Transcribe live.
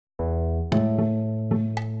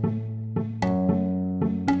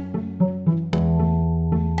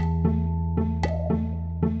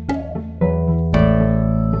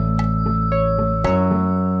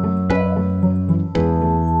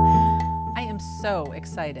so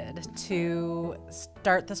excited to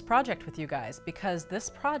start this project with you guys because this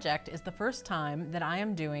project is the first time that I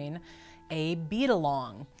am doing a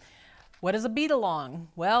bead-along. What is a bead-along?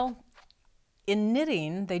 Well, in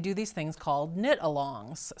knitting, they do these things called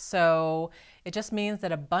knit-alongs. So it just means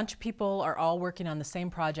that a bunch of people are all working on the same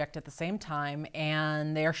project at the same time,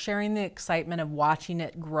 and they are sharing the excitement of watching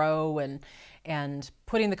it grow and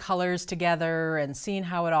putting the colors together and seeing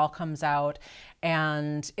how it all comes out.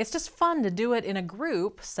 And it's just fun to do it in a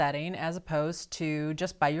group setting as opposed to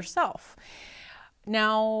just by yourself.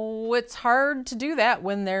 Now, it's hard to do that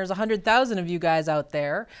when there's 100,000 of you guys out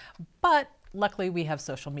there, but luckily we have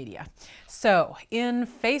social media. So on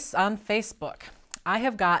Facebook, I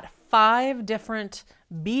have got 5 different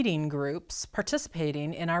beading groups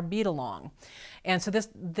participating in our bead-along. And so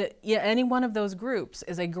any one of those groups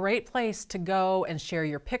is a great place to go and share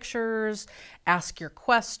your pictures, ask your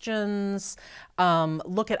questions,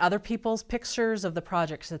 look at other people's pictures of the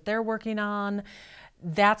projects that they're working on.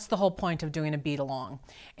 That's the whole point of doing a bead-along.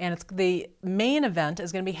 And the main event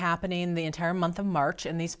is going to be happening the entire month of March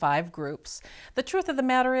in these 5 groups. The truth of the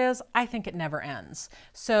matter is, I think it never ends.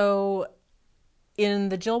 So in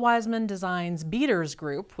the Jill Wiseman Designs Beaders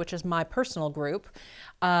group, which is my personal group,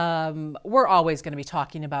 we're always going to be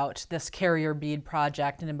talking about this carrier bead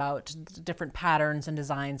project and about different patterns and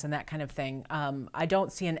designs and that kind of thing. I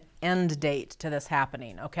don't see an end date to this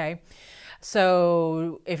happening, okay?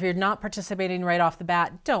 So if you're not participating right off the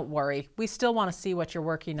bat, don't worry. We still want to see what you're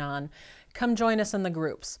working on. Come join us in the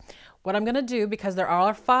groups. What I'm going to do, because there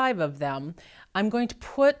are 5 of them, I'm going to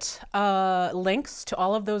put links to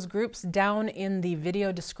all of those groups down in the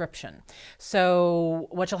video description. So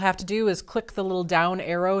what you'll have to do is click the little down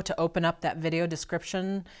arrow to open up that video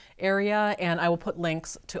description area, and I will put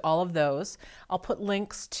links to all of those. I'll put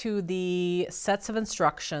links to the sets of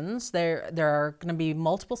instructions. There are going to be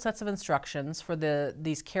multiple sets of instructions for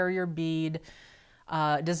these carrier bead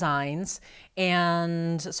designs,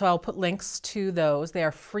 and so I'll put links to those. They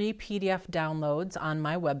are free PDF downloads on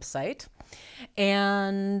my website,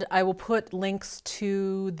 and I will put links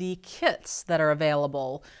to the kits that are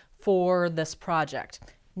available for this project.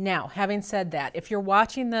 Now, having said that, if you're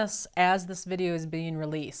watching this as this video is being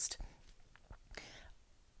released,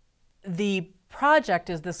 the project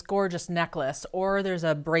is this gorgeous necklace, or there's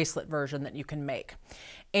a bracelet version that you can make.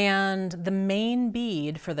 And the main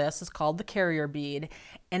bead for this is called the Carrier Bead,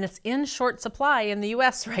 and it's in short supply in the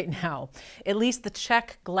US right now, at least the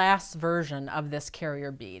Czech glass version of this Carrier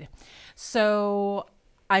Bead. So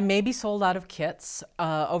I may be sold out of kits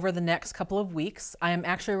over the next couple of weeks. I am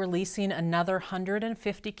actually releasing another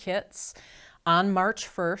 150 kits on March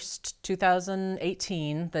 1st,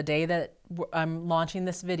 2018, the day that I'm launching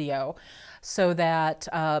this video, so that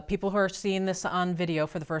people who are seeing this on video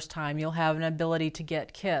for the first time, you'll have an ability to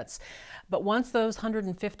get kits. But once those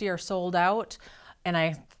 150 are sold out, and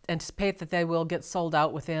I anticipate that they will get sold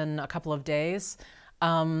out within a couple of days,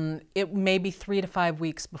 it may be 3 to 5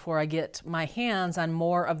 weeks before I get my hands on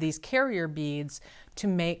more of these carrier beads to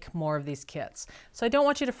make more of these kits. So I don't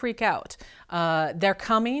want you to freak out. They're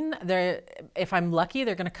coming. If I'm lucky,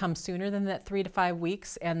 they're going to come sooner than that 3 to 5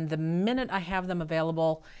 weeks. And the minute I have them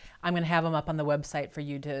available, I'm going to have them up on the website for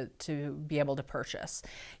you to be able to purchase.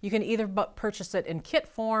 You can either purchase it in kit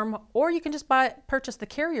form, or you can just purchase the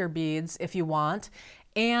carrier beads if you want,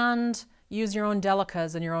 and use your own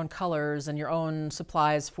delicas and your own colors and your own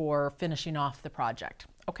supplies for finishing off the project.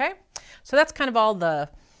 Okay? So that's kind of all the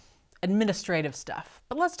administrative stuff.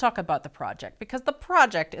 But let's talk about the project, because the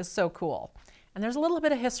project is so cool. And there's a little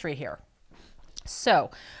bit of history here.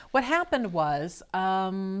 So what happened was,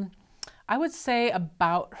 I would say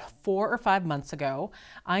about 4 or 5 months ago,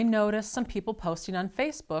 I noticed some people posting on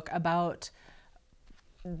Facebook about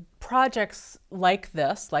projects like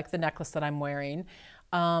this, like the necklace that I'm wearing,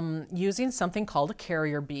 using something called a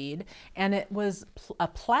carrier bead, and it was a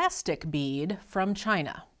plastic bead from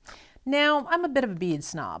China. Now, I'm a bit of a bead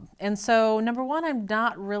snob, and so number 1, I'm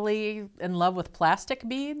not really in love with plastic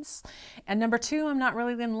beads, and number 2, I'm not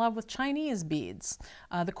really in love with Chinese beads.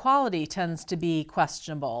 The quality tends to be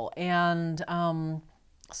questionable, and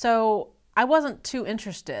so I wasn't too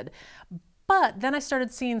interested. But then I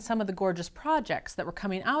started seeing some of the gorgeous projects that were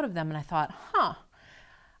coming out of them, and I thought,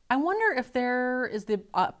 I wonder if there is the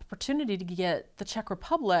opportunity to get the Czech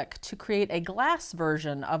Republic to create a glass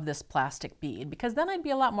version of this plastic bead, because then I'd be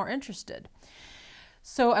a lot more interested.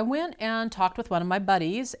 So I went and talked with one of my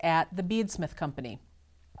buddies at the Beadsmith company.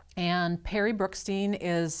 And Perry Brookstein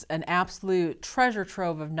is an absolute treasure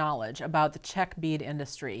trove of knowledge about the Czech bead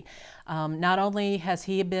industry. Not only has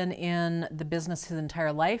he been in the business his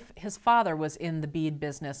entire life, his father was in the bead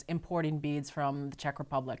business, importing beads from the Czech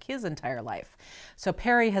Republic his entire life. So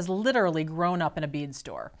Perry has literally grown up in a bead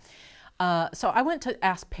store. So I went to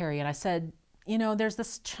ask Perry and I said, you know, there's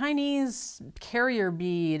this Chinese carrier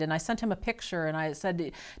bead, and I sent him a picture and I said,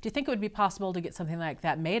 do you think it would be possible to get something like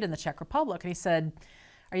that made in the Czech Republic? And he said,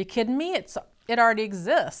 are you kidding me? It already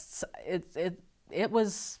exists. It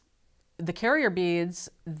was the carrier beads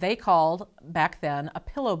they called back then a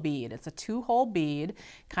pillow bead. It's a 2-hole bead,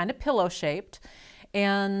 kind of pillow shaped,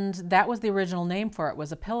 and that was the original name for it,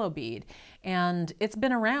 was a pillow bead. And it's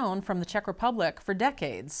been around from the Czech Republic for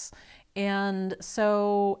decades. And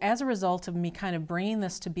so as a result of me kind of bringing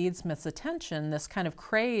this to Beadsmith's attention, this kind of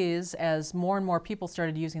craze as more and more people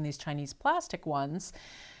started using these Chinese plastic ones,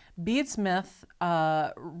 Beadsmith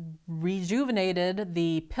rejuvenated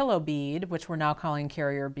the pillow bead, which we're now calling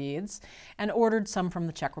carrier beads, and ordered some from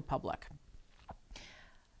the Czech Republic.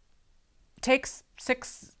 It takes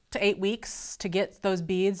 6 to 8 weeks to get those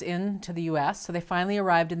beads into the US, so they finally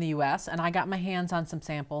arrived in the US, and I got my hands on some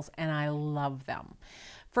samples, and I love them.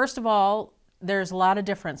 First of all, there's a lot of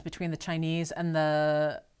difference between the Chinese and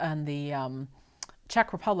the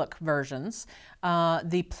Czech Republic versions.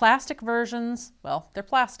 The plastic versions, well, they're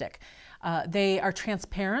plastic. They are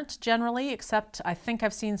transparent generally, except I think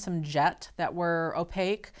I've seen some jet that were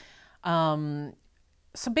opaque.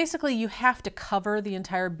 So basically you have to cover the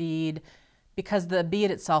entire bead because the bead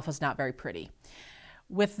itself is not very pretty.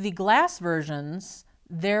 With the glass versions,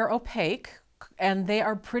 they're opaque and they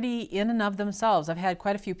are pretty in and of themselves. I've had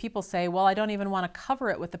quite a few people say, well, I don't even want to cover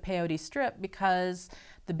it with the peyote strip because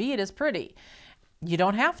the bead is pretty. You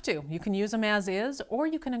don't have to. You can use them as is, or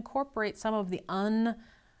you can incorporate some of the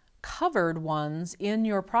uncovered ones in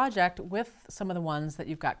your project with some of the ones that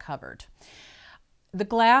you've got covered. The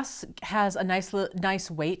glass has a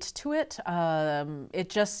nice weight to it. It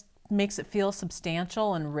just makes it feel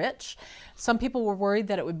substantial and rich. Some people were worried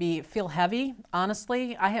that it would feel heavy.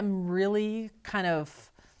 Honestly, I am really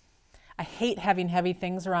I hate having heavy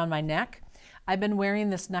things around my neck. I've been wearing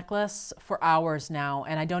this necklace for hours now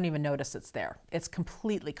and I don't even notice it's there. It's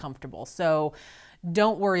completely comfortable. So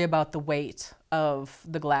don't worry about the weight of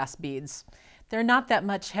the glass beads. They're not that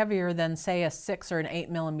much heavier than, say, a 6 or an 8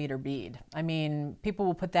 millimeter bead. I mean, people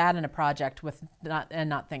will put that in a project and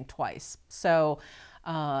not think twice. So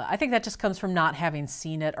I think that just comes from not having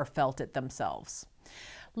seen it or felt it themselves.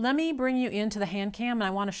 Let me bring you into the hand cam, and I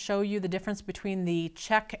want to show you the difference between the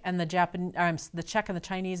Czech and the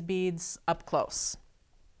Chinese beads up close.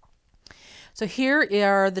 So here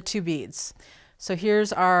are the two beads. So here's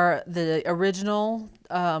the original,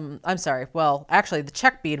 I'm sorry, well, actually the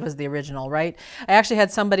Czech bead was the original, right? I actually had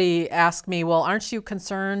somebody ask me, well, aren't you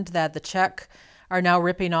concerned that the Czech are now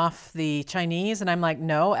ripping off the Chinese? And I'm like,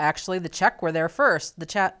 no, actually the Czech were there first.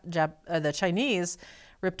 The Chinese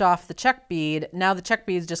ripped off the Czech bead. Now the Czech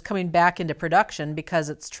bead is just coming back into production because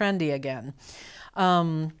it's trendy again.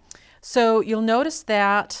 So you'll notice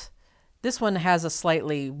that this one has a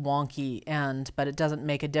slightly wonky end, but it doesn't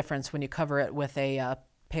make a difference when you cover it with a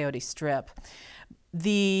peyote strip.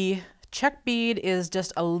 The Czech bead is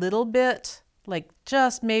just a little bit, like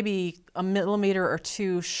just maybe a millimeter or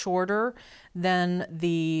two shorter than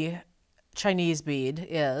the Chinese bead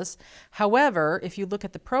is. However, if you look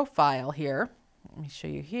at the profile here, let me show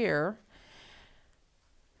you here,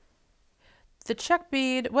 the Czech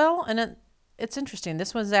bead, well, and it's interesting.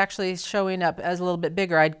 This one's actually showing up as a little bit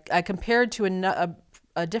bigger. I compared to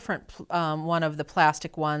a different one of the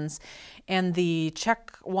plastic ones, and the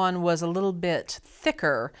Czech one was a little bit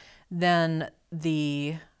thicker than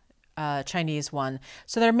the Chinese one.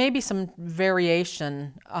 So there may be some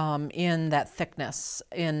variation in that thickness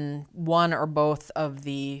in one or both of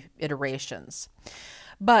the iterations.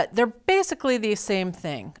 But they're basically the same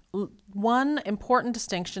thing. One important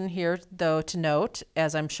distinction here, though, to note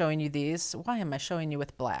as I'm showing you these. Why am I showing you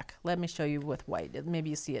with black? Let me show you with white.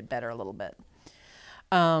 Maybe you see it better a little bit.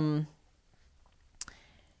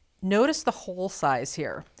 Notice the hole size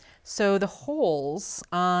here. So the holes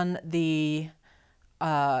on the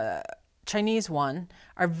Chinese one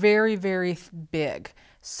are very, very big.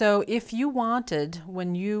 So if you wanted,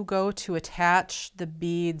 when you go to attach the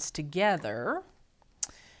beads together,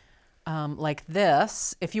 like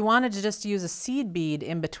this, if you wanted to just use a seed bead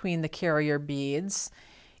in between the carrier beads,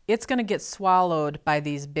 it's going to get swallowed by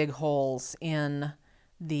these big holes in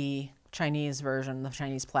the Chinese version, the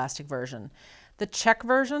Chinese plastic version. The Czech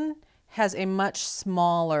version has a much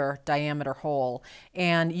smaller diameter hole,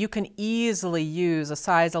 and you can easily use a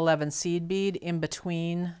size 11 seed bead in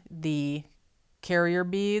between the carrier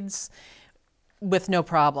beads with no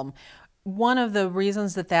problem. One of the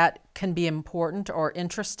reasons that that can be important or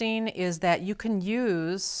interesting is that you can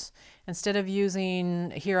use, instead of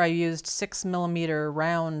using, here I used 6mm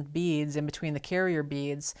round beads in between the carrier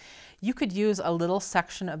beads, you could use a little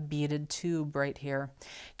section of beaded tube right here.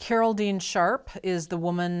 Carol Dean Sharp is the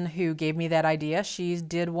woman who gave me that idea. She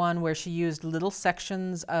did one where she used little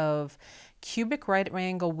sections of cubic right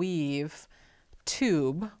angle weave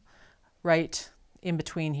tube right in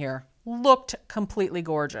between here. Looked completely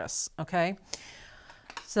gorgeous, okay?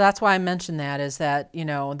 So that's why I mentioned that, is that, you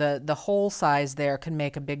know, the hole size there can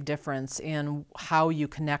make a big difference in how you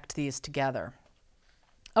connect these together.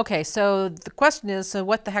 Okay, so the question is, so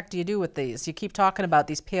what the heck do you do with these? You keep talking about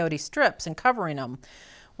these peyote strips and covering them.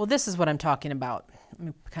 Well, this is what I'm talking about. Let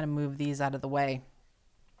me kind of move these out of the way.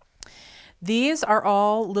 These are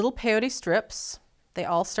all little peyote strips. They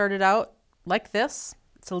all started out like this.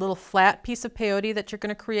 It's a little flat piece of peyote that you're going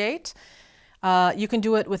to create. You can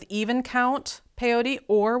do it with even count peyote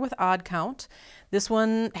or with odd count. This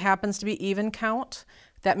one happens to be even count.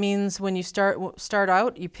 That means when you start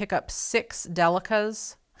out, you pick up 6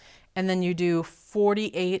 delicas, and then you do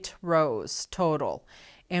 48 rows total.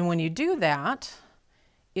 And when you do that,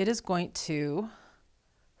 it is going to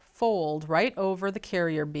fold right over the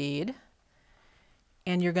carrier bead,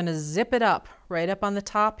 and you're going to zip it up right up on the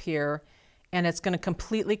top here, and it's going to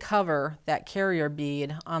completely cover that carrier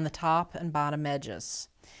bead on the top and bottom edges.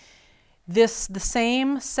 The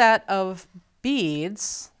same set of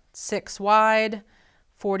beads, 6 wide,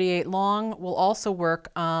 48 long, will also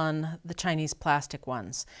work on the Chinese plastic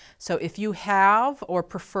ones. So if you have or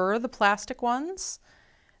prefer the plastic ones,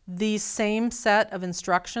 these same set of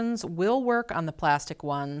instructions will work on the plastic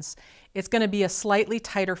ones. It's going to be a slightly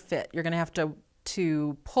tighter fit. You're going to have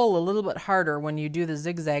to pull a little bit harder when you do the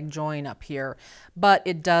zigzag join up here, but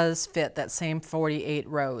it does fit. That same 48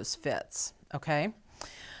 rows fits, okay?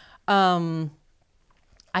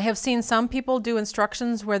 I have seen some people do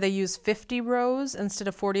instructions where they use 50 rows instead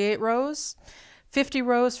of 48 rows. 50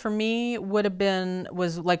 rows for me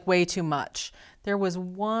was like way too much. There was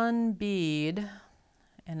one bead,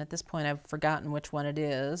 and at this point I've forgotten which one it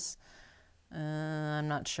is. I'm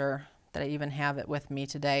not sure that I even have it with me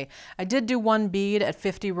today. I did do one bead at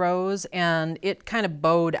 50 rows, and it kind of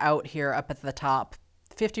bowed out here up at the top.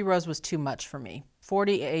 50 rows was too much for me.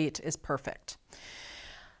 48 is perfect.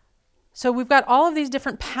 So we've got all of these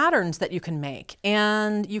different patterns that you can make,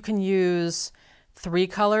 and you can use 3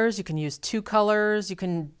 colors, you can use 2 colors, you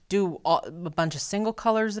can do a bunch of single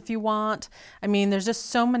colors if you want. I mean, there's just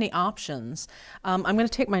so many options. I'm going to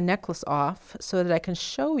take my necklace off so that I can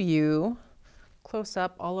show you close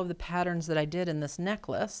up all of the patterns that I did in this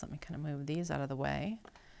necklace. Let me kind of move these out of the way.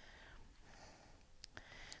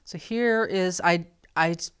 So here is, I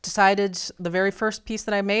decided the very first piece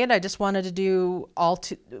that I made, I just wanted to do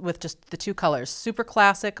with just the 2 colors, super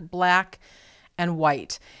classic, black and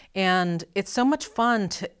white. And it's so much fun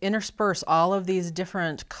to intersperse all of these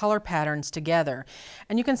different color patterns together.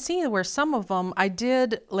 And you can see where some of them I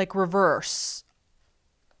did like reverse.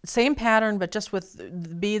 Same pattern, but just with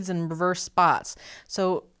the beads in reverse spots.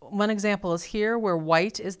 So one example is here where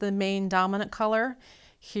white is the main dominant color.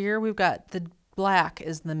 Here we've got the black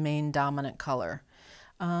is the main dominant color.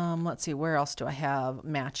 Let's see, where else do I have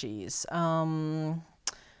matchies?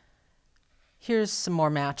 Here's some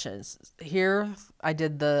more matches. Here I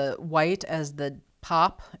did the white as the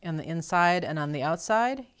pop on the inside and on the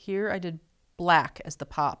outside. Here I did black as the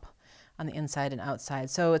pop on the inside and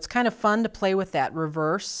outside. So it's kind of fun to play with that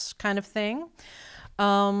reverse kind of thing.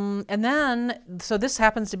 And then, so this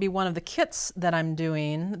happens to be one of the kits that I'm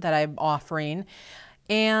doing, that I'm offering.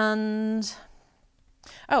 And,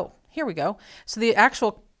 oh, here we go. So the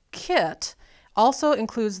actual kit also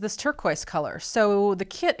includes this turquoise color. So the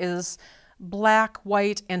kit is black,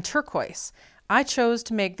 white, and turquoise. I chose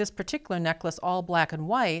to make this particular necklace all black and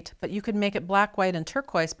white, but you could make it black, white, and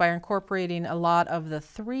turquoise by incorporating a lot of the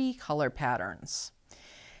 3 color patterns.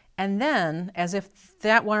 And then, as if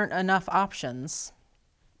that weren't enough options,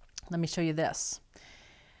 let me show you this.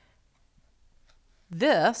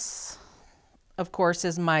 This, of course,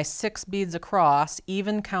 is my 6 beads across,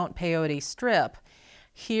 even count peyote strip.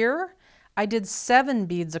 Here, I did 7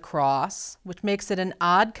 beads across, which makes it an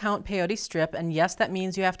odd count peyote strip, and yes, that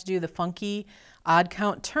means you have to do the funky odd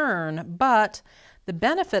count turn, but the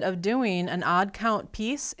benefit of doing an odd count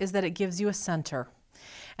piece is that it gives you a center.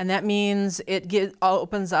 And that means it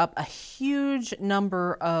opens up a huge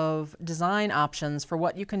number of design options for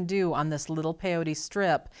what you can do on this little peyote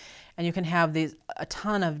strip. and you can have a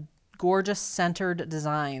ton of gorgeous centered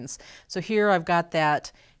designs. So here I've got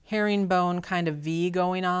that herringbone kind of V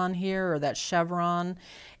going on here, or that chevron,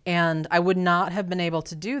 and I would not have been able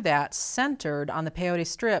to do that centered on the peyote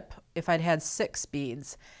strip if I'd had 6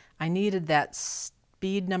 beads. I needed that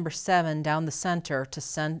bead number 7 down the center to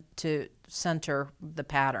center the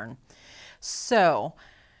pattern. So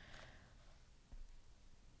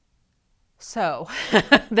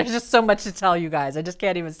there's just so much to tell you guys. I just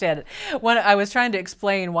can't even stand it. When I was trying to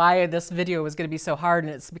explain why this video was going to be so hard,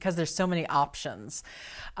 and it's because there's so many options.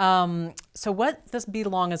 So what this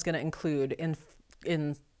bead-a-long is going to include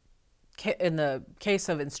in the case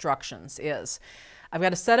of instructions is I've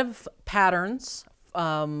got a set of patterns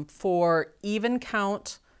for even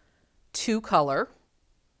count 2 colors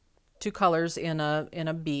in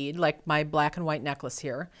a bead, like my black and white necklace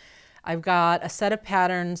here. I've got a set of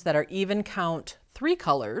patterns that are even count 3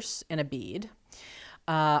 colors in a bead.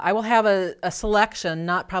 I will have a selection,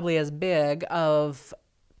 not probably as big, of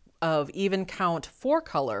even count 4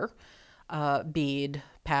 color bead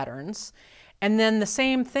patterns. And then the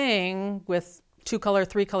same thing with 2 color,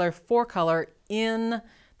 3 color, 4 color in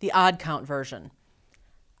the odd count version.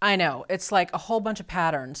 I know, it's like a whole bunch of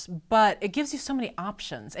patterns, but it gives you so many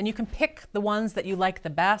options, and you can pick the ones that you like the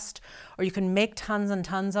best, or you can make tons and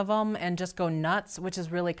tons of them and just go nuts, which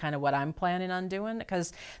is really kind of what I'm planning on doing,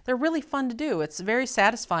 because they're really fun to do. It's very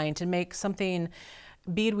satisfying to make something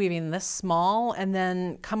bead weaving this small and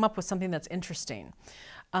then come up with something that's interesting.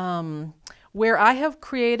 Where I have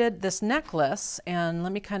created this necklace, and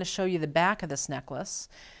let me kind of show you the back of this necklace.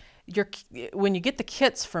 When you get the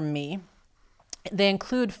kits from me, they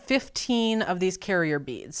include 15 of these carrier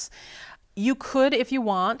beads. You could, if you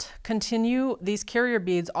want, continue these carrier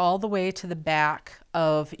beads all the way to the back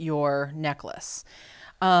of your necklace.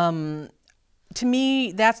 To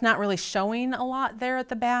me, that's not really showing a lot there at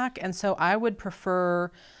the back, and so I would prefer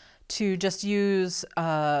to just use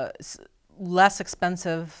less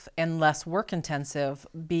expensive and less work-intensive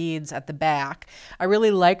beads at the back. I really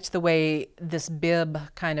liked the way this bib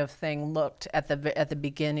kind of thing looked at the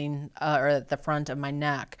beginning or at the front of my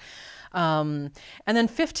neck. And then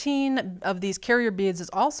 15 of these carrier beads is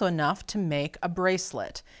also enough to make a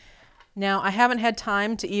bracelet. Now, I haven't had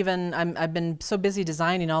time to even, I've been so busy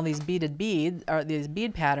designing all these beaded beads, or these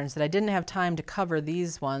bead patterns, that I didn't have time to cover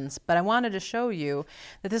these ones, but I wanted to show you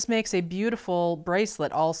that this makes a beautiful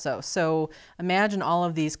bracelet also. So imagine all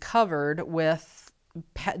of these covered with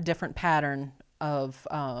different pattern of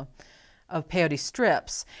peyote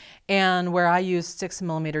strips. And where I used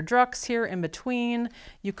 6mm drucks here in between,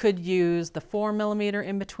 you could use the 4mm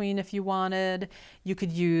in between if you wanted. You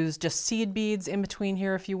could use just seed beads in between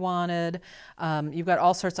here if you wanted. You've got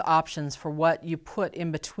all sorts of options for what you put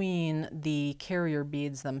in between the carrier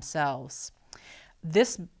beads themselves.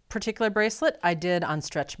 This particular bracelet I did on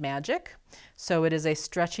Stretch Magic. So it is a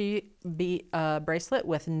stretchy bracelet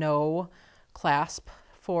with no clasp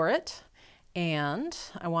for it. And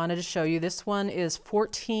I wanted to show you, this one is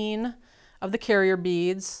 14 of the carrier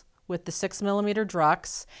beads with the 6mm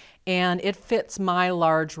drucks, and it fits my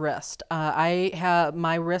large wrist.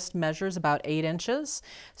 My wrist measures about 8 inches,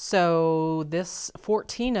 so this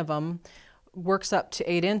 14 of them works up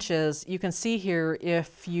to 8 inches. You can see here,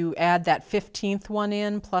 if you add that 15th one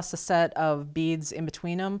in plus a set of beads in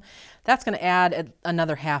between them, that's going to add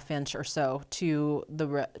another ½ inch or so to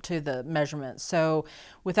the measurement. So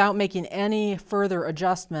without making any further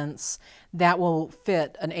adjustments, that will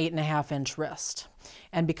fit an 8½ inch wrist.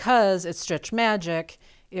 And because it's Stretch Magic,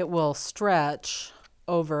 it will stretch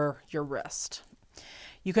over your wrist.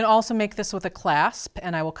 You can also make this with a clasp,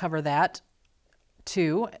 and I will cover that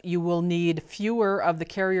too. You will need fewer of the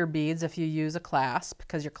carrier beads if you use a clasp,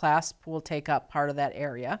 because your clasp will take up part of that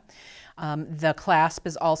area. The clasp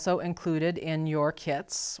is also included in your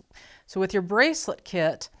kits. So with your bracelet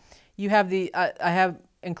kit, you have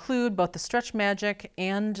include both the Stretch Magic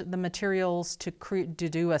and the materials to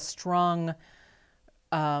do a strung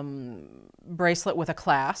bracelet with a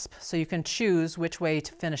clasp, so you can choose which way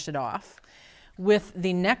to finish it off. With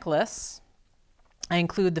the necklace, I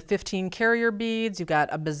include the 15 carrier beads. You've got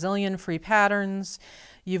a bazillion free patterns.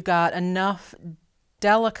 You've got enough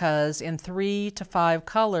delicas in 3 to 5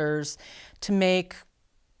 colors to make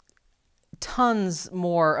tons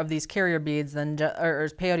more of these carrier beads or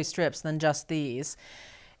peyote strips than just these.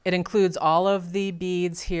 It includes all of the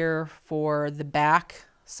beads here for the back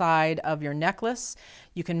side of your necklace.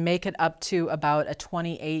 You can make it up to about a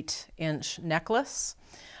 28-inch necklace.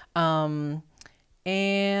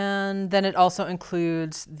 And then it also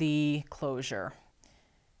includes the closure,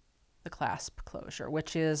 the clasp closure,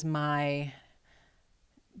 which is my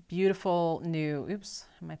beautiful new, oops,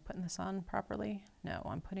 am I putting this on properly? No,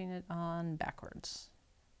 I'm putting it on backwards.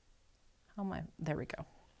 How am I, there we go.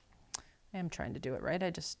 I am trying to do it right.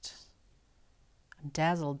 I'm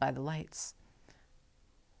dazzled by the lights.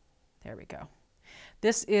 There we go.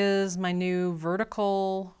 This is my new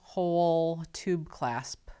vertical hole tube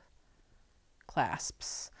clasps,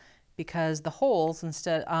 because the holes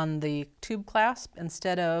on the tube clasp,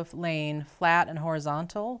 instead of laying flat and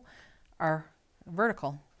horizontal, are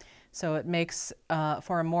vertical. So it makes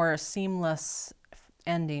for a more seamless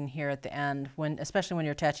ending here at the end, especially when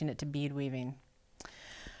you're attaching it to bead weaving.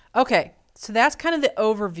 Okay, so that's kind of the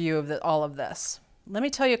overview of all of this. Let me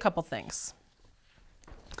tell you a couple things.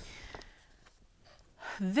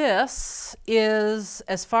 This is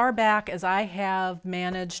as far back as I have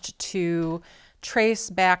managed to trace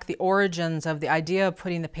back the origins of the idea of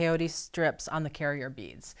putting the peyote strips on the carrier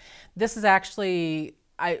beads. This is actually,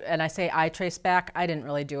 and I say I trace back, I didn't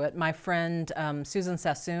really do it. My friend Susan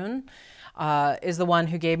Sassoon is the one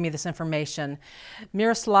who gave me this information.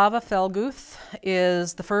 Miroslava Felguth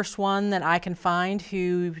is the first one that I can find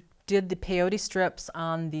who did the peyote strips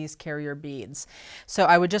on these carrier beads. So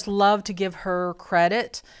I would just love to give her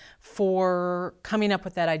credit for coming up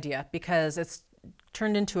with that idea, because it's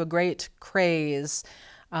turned into a great craze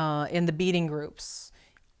in the beading groups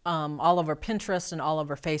all over Pinterest and all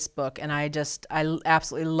over Facebook. And I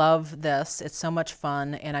absolutely love this. It's so much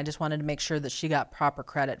fun, and I just wanted to make sure that she got proper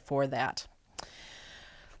credit for that.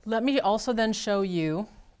 Let me also then show you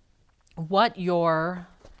what your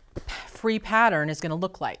free pattern is going to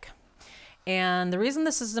look like. And the reason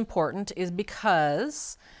this is important is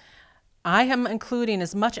because I am including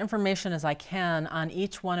as much information as I can on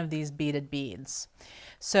each one of these beaded beads.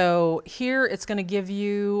 So here it's going to give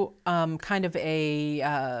you kind of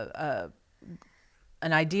an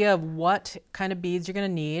idea of what kind of beads you're going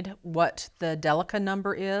to need, what the delica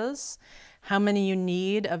number is, how many you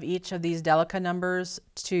need of each of these delica numbers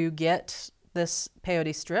to get this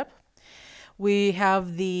peyote strip. We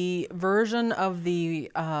have the version of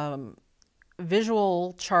the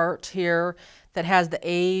visual chart here that has the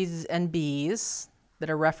A's and B's that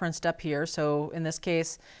are referenced up here. So in this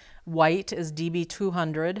case, white is DB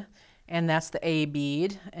 200, and that's the A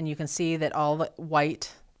bead. And you can see that all the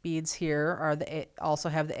white beads here are also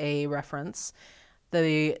have the A reference.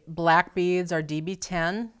 The black beads are DB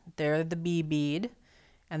 10, they're the B bead,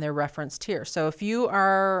 and they're referenced here. So if you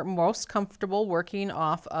are most comfortable working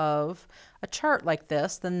off of a chart like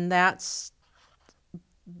this, then that's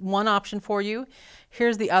one option for you.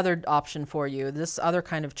 Here's the other option for you, this other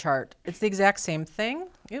kind of chart. It's the exact same thing.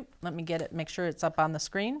 Let me get it, make sure it's up on the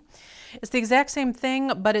screen. It's the exact same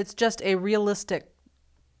thing, but it's just a realistic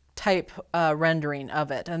type rendering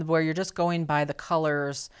of it, and where you're just going by the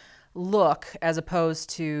colors look as opposed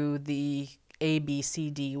to the A, B, C,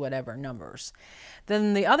 D, whatever numbers.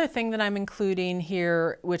 Then the other thing that I'm including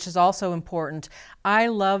here, which is also important, I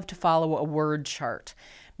love to follow a word chart.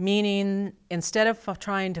 Meaning, instead of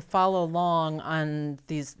trying to follow along on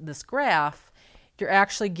this graph, you're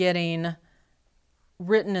actually getting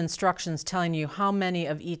written instructions telling you how many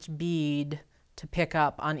of each bead to pick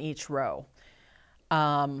up on each row.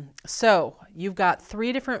 So you've got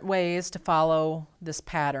 3 different ways to follow this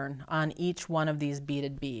pattern on each one of these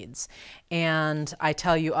beaded beads. And I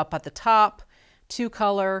tell you up at the top,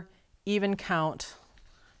 2-color, even count.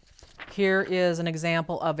 Here is an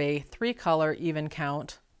example of a 3-color even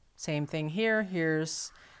count. Same thing here.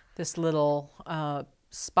 Here's this little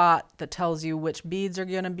spot that tells you which beads are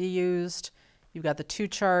going to be used. You've got the 2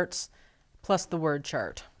 charts plus the word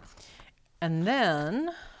chart. And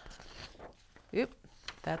then,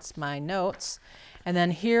 that's my notes. And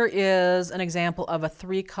then here is an example of a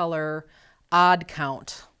 3-color odd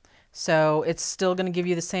count. So it's still going to give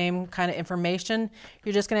you the same kind of information.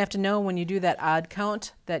 You're just going to have to know when you do that odd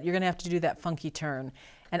count that you're going to have to do that funky turn.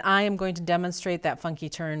 And I am going to demonstrate that funky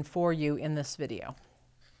turn for you in this video.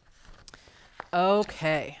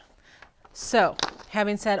 Okay, so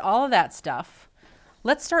having said all of that stuff,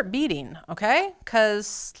 let's start beading, okay?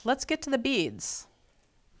 Because let's get to the beads.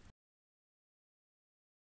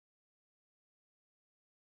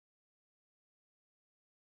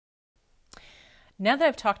 Now that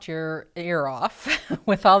I've talked your ear off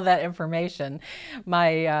with all that information,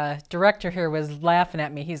 my director here was laughing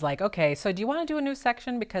at me. He's like, okay, so do you want to do a new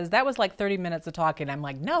section? Because that was like 30 minutes of talking. I'm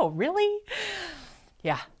like, no, really?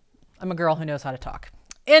 Yeah, I'm a girl who knows how to talk.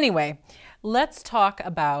 Anyway, let's talk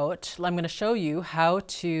about, I'm going to show you how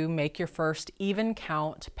to make your first even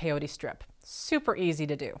count peyote strip. Super easy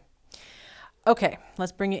to do. Okay,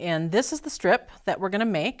 let's bring it in. This is the strip that we're going to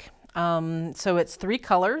make. So it's 3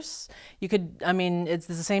 colors. You could, I mean, it's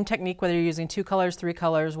the same technique whether you're using 2 colors, 3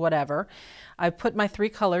 colors, whatever. I put my 3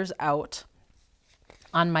 colors out.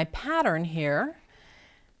 On my pattern here,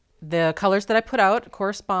 the colors that I put out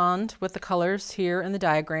correspond with the colors here in the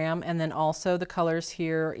diagram, and then also the colors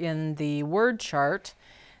here in the word chart.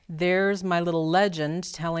 There's my little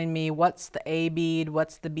legend telling me what's the A bead,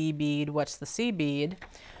 what's the B bead, what's the C bead.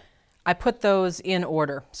 I put those in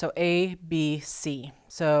order, so A, B, C.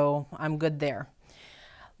 So I'm good there.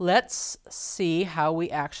 Let's see how we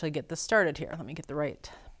actually get this started here. Let me get the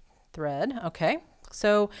right thread. Okay.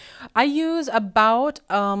 So I use about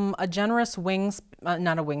a generous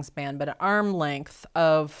not a wingspan, but an arm length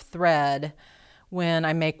of thread when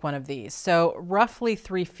I make one of these. So roughly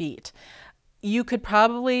 3 feet. You could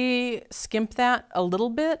probably skimp that a little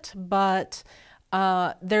bit, but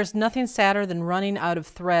there's nothing sadder than running out of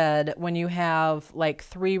thread when you have like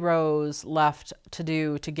 3 rows left to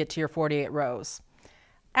do to get to your 48 rows.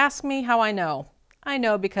 Ask me how I know. I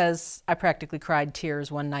know because I practically cried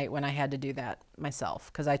tears one night when I had to do that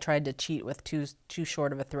myself because I tried to cheat with too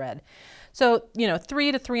short of a thread. So, you know,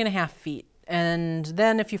 3 to 3.5 feet. And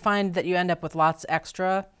then if you find that you end up with lots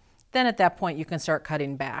extra, then at that point you can start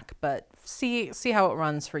cutting back, but see how it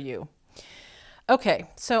runs for you. Okay,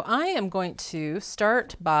 so I am going to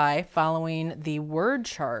start by following the word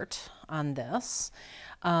chart on this.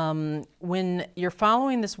 When you're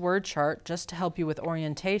following this word chart, just to help you with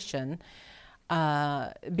orientation,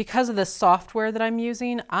 because of the software that I'm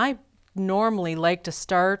using, I normally like to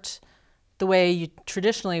start the way you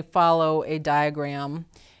traditionally follow a diagram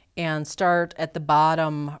and start at the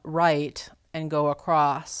bottom right and go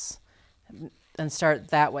across and start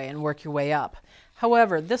that way and work your way up.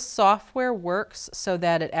 However, this software works so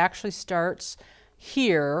that it actually starts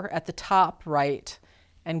here at the top right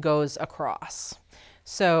and goes across.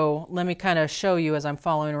 So let me kind of show you as I'm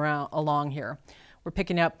following along here. We're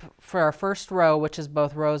picking up for our first row, which is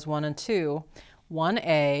both rows 1 and 2,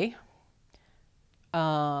 1A.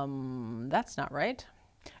 That's not right.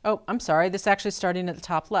 Oh, I'm sorry. This is actually starting at the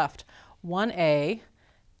top left. 1A,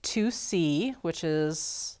 2C, which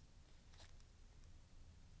is...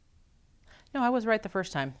 No, I was right the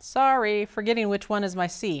first time. Sorry, forgetting which one is my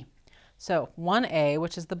C. So 1A,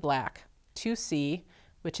 which is the black, 2C,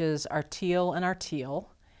 which is our teal and our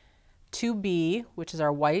teal, 2B, which is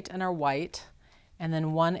our white and our white, and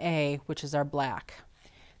then 1A, which is our black.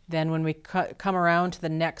 Then when we come around to the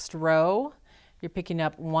next row, you're picking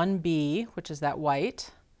up 1B, which is that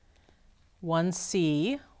white,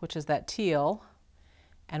 1C, which is that teal,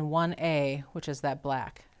 and 1A, which is that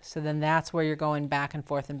black. So then that's where you're going back and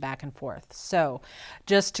forth and back and forth. So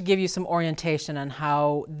just to give you some orientation on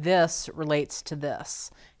how this relates to this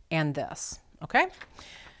and this, okay?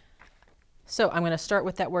 So I'm going to start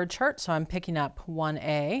with that word chart. So I'm picking up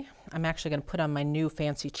 1A. I'm actually going to put on my new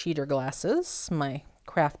fancy cheater glasses, my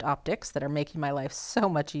craft optics that are making my life so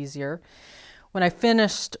much easier. When I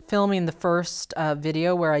finished filming the first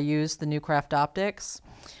video where I used the new craft optics,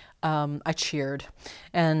 I cheered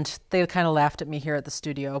and they kind of laughed at me here at the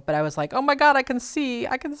studio, but I was like, oh my God, I can see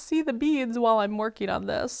the beads while I'm working on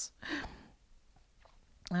this.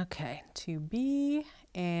 Okay, 2B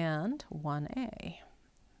and 1A.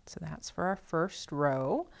 So that's for our first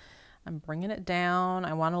row. I'm bringing it down.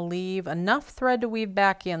 I want to leave enough thread to weave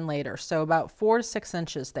back in later, so about 4 to 6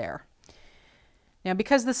 inches there. Now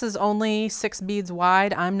because this is only 6 beads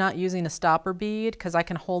wide, I'm not using a stopper bead because I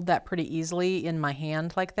can hold that pretty easily in my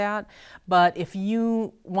hand like that. But if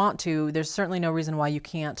you want to, there's certainly no reason why you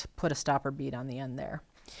can't put a stopper bead on the end there.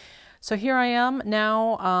 So here I am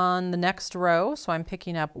now on the next row. So I'm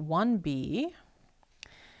picking up 1B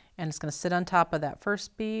and it's going to sit on top of that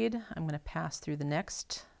first bead. I'm going to pass through the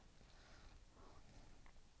next.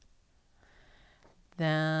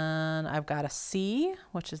 Then I've got a C,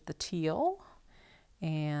 which is the teal.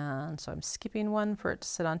 And so I'm skipping one for it to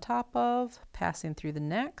sit on top of, passing through the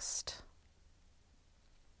next.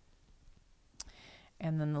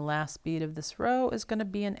 And then the last bead of this row is going to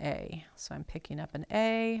be an A. So I'm picking up an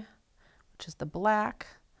A, which is the black,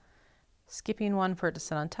 skipping one for it to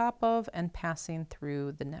sit on top of, and passing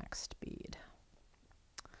through the next bead.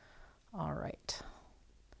 All right.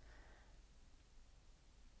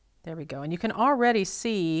 There we go. And you can already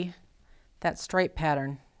see that stripe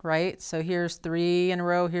pattern, right? So here's 3 in a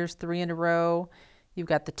row, here's 3 in a row. You've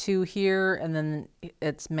got the 2 here, and then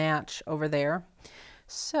it's match over there.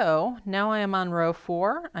 So now I am on row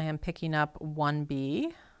 4. I am picking up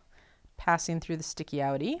 1B, passing through the sticky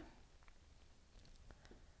outie.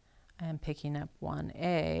 I am picking up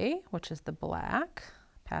 1A, which is the black,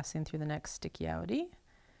 passing through the next sticky outie.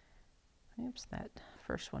 Oops, that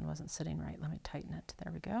first one wasn't sitting right. Let me tighten it.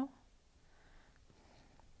 There we go.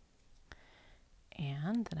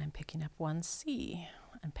 And then I'm picking up 1C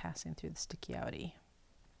and passing through the sticky outie.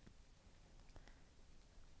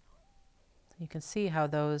 You can see how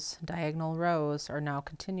those diagonal rows are now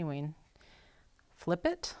continuing. Flip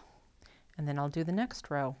it, and then I'll do the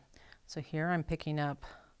next row. So here I'm picking up,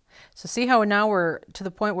 so see how now we're to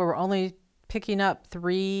the point where we're only picking up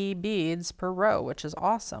 3 beads per row, which is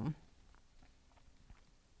awesome.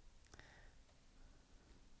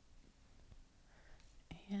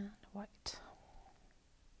 And white.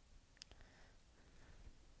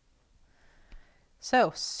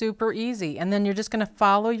 So super easy. And then you're just going to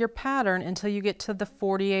follow your pattern until you get to the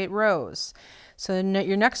 48 rows. So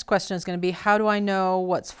your next question is going to be, how do I know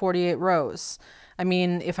what's 48 rows? I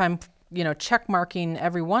mean, if I'm, check marking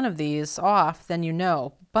every one of these off, then you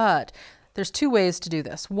know. But there's 2 ways to do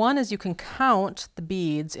this. One is you can count the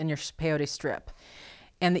beads in your peyote strip.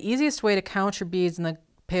 And the easiest way to count your beads in the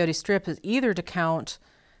peyote strip is either to count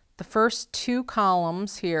the first 2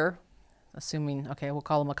 columns here, assuming, okay, we'll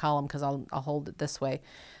call them a column because I'll hold it this way.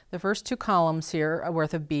 The first 2 columns here are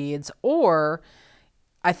worth of beads, or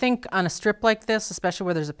I think on a strip like this, especially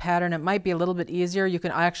where there's a pattern, it might be a little bit easier. You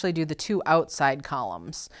can actually do the 2 outside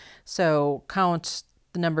columns. So count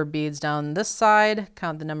the number of beads down this side,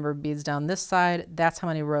 count the number of beads down this side. That's how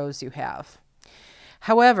many rows you have.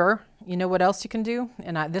 However, you know what else you can do?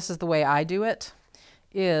 And this is the way I do it,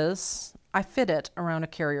 is I fit it around a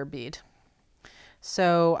carrier bead.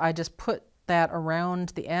 So I just put that around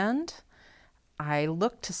the end. I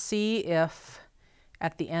look to see if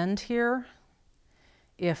at the end here,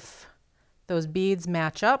 if those beads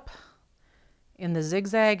match up in the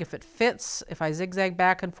zigzag, if it fits, if I zigzag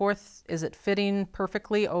back and forth, is it fitting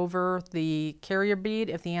perfectly over the carrier bead?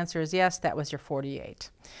 If the answer is yes, that was your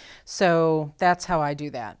 48. So that's how I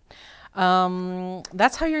do that.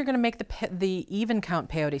 That's how you're going to make the even count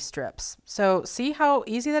peyote strips. So see how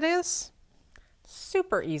easy that is?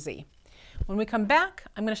 Super easy. When we come back,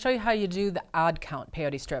 I'm going to show you how you do the odd count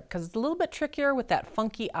peyote strip because it's a little bit trickier with that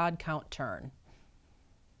funky odd count turn.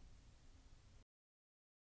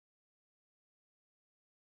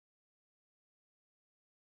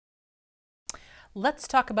 Let's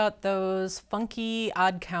talk about those funky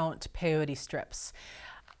odd count peyote strips.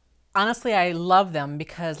 Honestly, I love them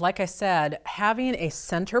because, like I said, having a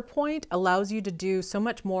center point allows you to do so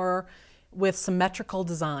much more with symmetrical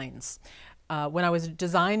designs. When I was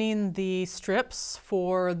designing the strips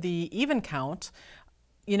for the even count,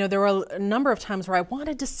 there were a number of times where I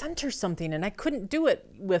wanted to center something and I couldn't do it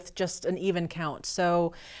with just an even count.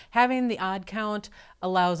 So having the odd count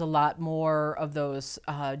allows a lot more of those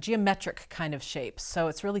geometric kind of shapes. So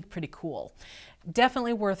it's really pretty cool.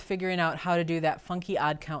 Definitely worth figuring out how to do that funky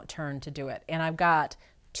odd count turn to do it. And I've got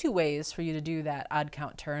 2 ways for you to do that odd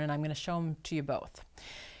count turn, and I'm going to show them to you both.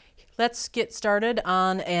 Let's get started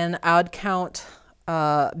on an odd count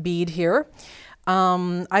bead here.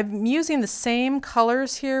 I'm using the same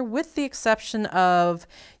colors here with the exception of,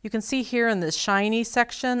 you can see here in the shiny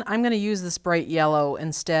section, I'm going to use this bright yellow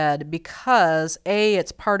instead because A,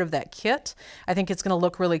 it's part of that kit. I think it's going to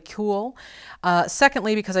look really cool.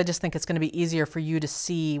 Secondly, because I just think it's going to be easier for you to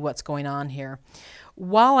see what's going on here.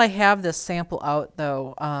 While I have this sample out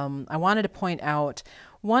though, I wanted to point out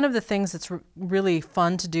one of the things that's really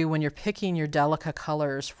fun to do when you're picking your Delica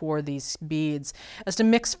colors for these beads is to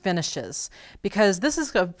mix finishes, because this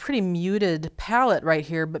is a pretty muted palette right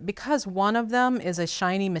here, but because one of them is a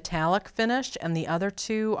shiny metallic finish and the other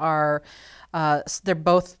 2 are, they're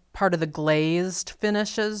both part of the glazed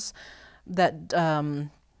finishes that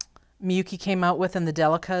Miyuki came out with in the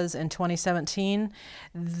Delicas in 2017,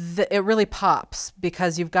 it really pops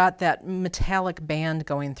because you've got that metallic band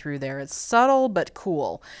going through there. It's subtle but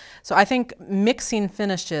cool. So I think mixing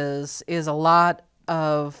finishes is a lot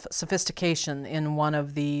of sophistication in one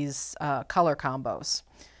of these color combos.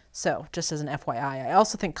 So just as an FYI, I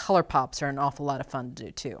also think color pops are an awful lot of fun to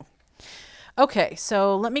do too. Okay,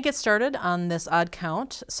 so let me get started on this odd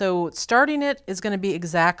count. So starting it is going to be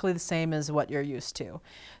exactly the same as what you're used to.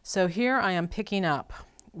 So here I am picking up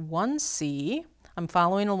 1C. I'm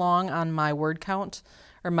following along on my word count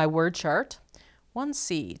or my word chart.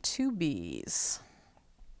 1C, 2 B's,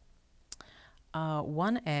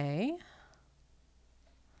 1A,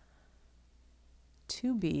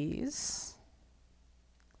 2 B's,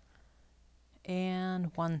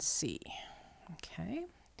 and 1C. Okay.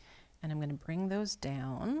 And I'm going to bring those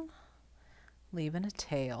down, leaving a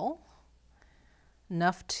tail,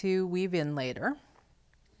 enough to weave in later.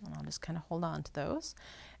 And I'll just kind of hold on to those.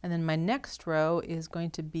 And then my next row is going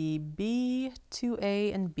to be B,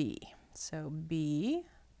 2A, and B. So B,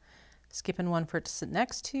 skipping one for it to sit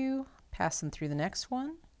next to, passing through the next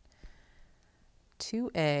one.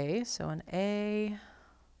 2A, so an A,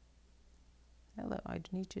 Hello, I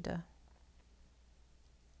need you to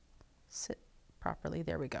sit properly.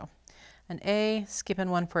 There we go. An A, skipping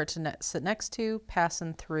one for it to sit next to,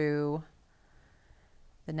 passing through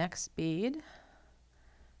the next bead.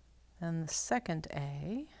 Then the second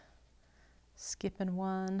A, skipping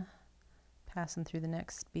one, passing through the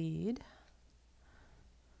next bead.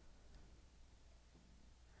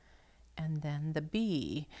 And then the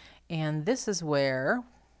B. And this is where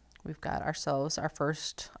we've got ourselves our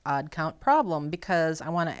first odd count problem, because I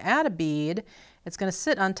want to add a bead. It's going to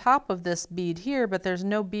sit on top of this bead here, but there's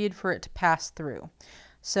no bead for it to pass through.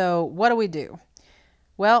 So what do?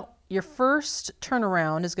 Well, your first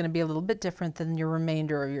turnaround is going to be a little bit different than your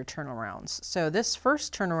remainder of your turnarounds. So this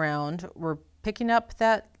first turnaround, we're picking up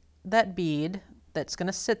that bead that's going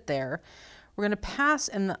to sit there. We're going to pass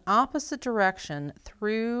in the opposite direction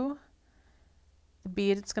through the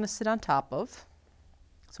bead it's going to sit on top of.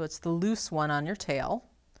 So it's the loose one on your tail.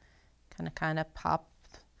 Kind of pop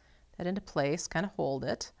that into place, kind of hold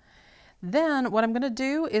it. Then what I'm going to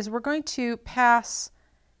do is we're going to pass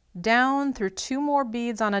down through 2 more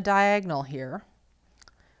beads on a diagonal here.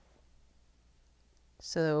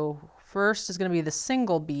 So first is going to be the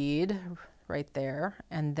single bead right there,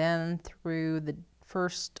 and then through the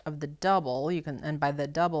first of the double. And by the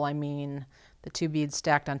double I mean the 2 beads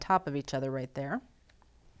stacked on top of each other right there.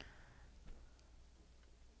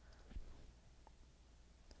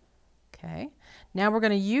 Okay, now we're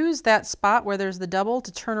going to use that spot where there's the double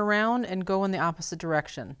to turn around and go in the opposite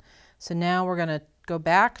direction. So now we're going to go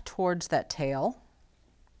back towards that tail.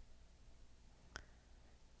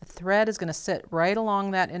 The thread is going to sit right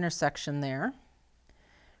along that intersection there.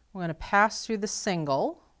 We're going to pass through the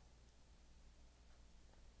single.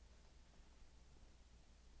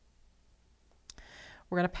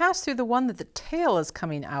 We're going to pass through the one that the tail is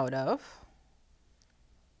coming out of.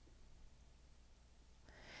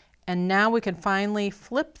 And now we can finally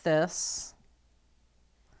flip this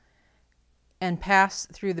and pass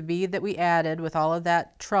through the bead that we added with all of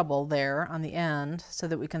that trouble there on the end so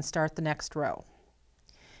that we can start the next row.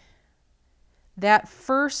 That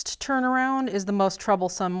first turnaround is the most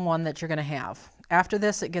troublesome one that you're going to have. After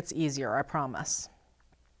this, it gets easier, I promise.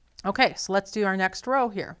 Okay, so let's do our next row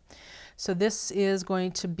here. So this is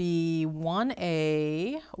going to be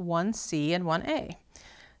 1A, 1C, and 1A.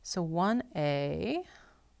 So 1A,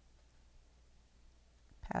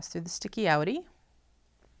 pass through the sticky outie.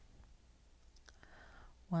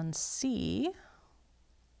 1C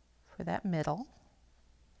for that middle,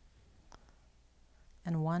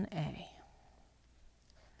 and 1A.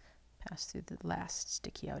 Pass through the last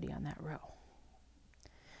sticky outie on that row.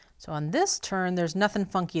 So on this turn, there's nothing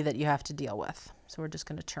funky that you have to deal with. So we're just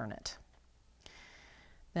going to turn it.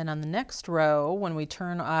 Then on the next row, when we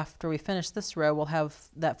turn after we finish this row, we'll have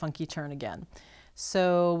that funky turn again.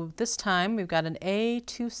 So this time we've got an A,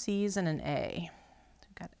 2 C's, and an A.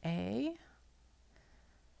 We've got A,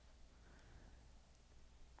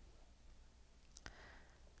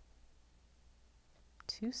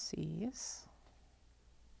 two C's,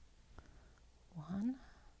 1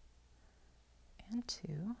 and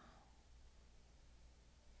 2.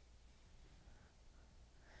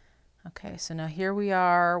 Okay, so now here we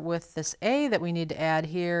are with this A that we need to add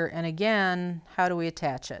here, and again, how do we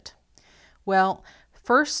attach it? Well,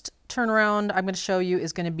 first turnaround I'm going to show you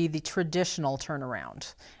is going to be the traditional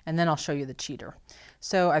turnaround, and then I'll show you the cheater.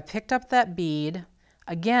 So I picked up that bead.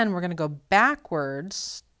 Again, we're going to go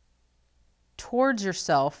backwards towards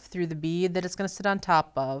yourself through the bead that it's going to sit on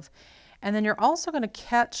top of, and then you're also going to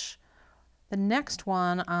catch the next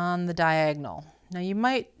one on the diagonal. Now you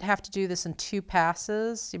might have to do this in 2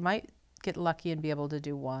 passes. You might get lucky and be able to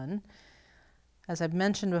do 1. As I've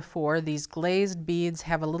mentioned before, these glazed beads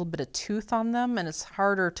have a little bit of tooth on them, and it's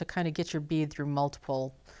harder to kind of get your bead through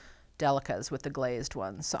multiple delicas with the glazed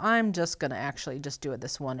ones. So I'm just going to actually just do it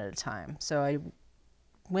this one at a time. So I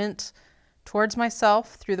went towards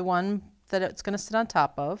myself through the one that it's going to sit on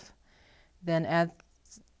top of, then add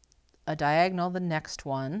a diagonal, the next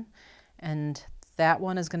one, and that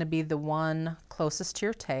one is going to be the one closest to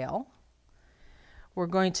your tail. We're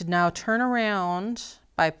going to now turn around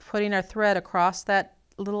by putting our thread across that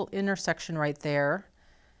little intersection right there.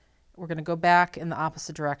 We're going to go back in the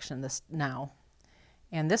opposite direction now.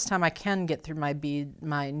 And this time I can get through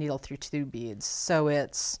my needle through 2 beads. So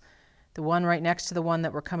it's the one right next to the one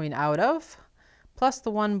that we're coming out of, plus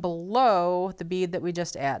the one below the bead that we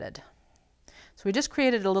just added. So we just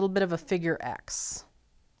created a little bit of a figure X.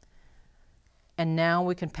 And now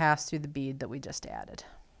we can pass through the bead that we just added.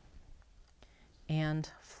 And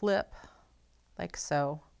flip like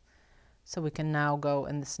so. So we can now go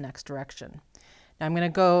in this next direction. I'm going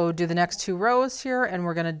to go do the next 2 rows here, and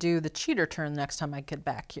we're going to do the cheater turn next time I get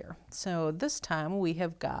back here. So this time we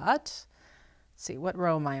have got, let's see, what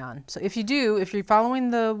row am I on? So if you're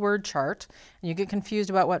following the word chart and you get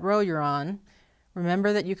confused about what row you're on,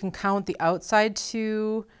 remember that you can count the outside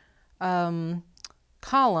 2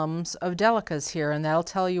 columns of delicas here, and that'll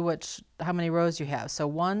tell you how many rows you have. So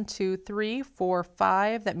 1, 2, 3, 4,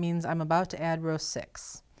 5. That means I'm about to add row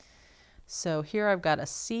 6. So here I've got a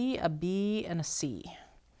C, a B, and a C.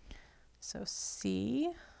 So C,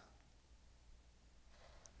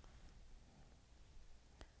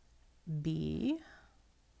 B,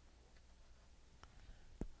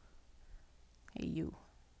 hey you're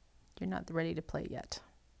not ready to play yet,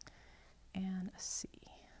 and a C.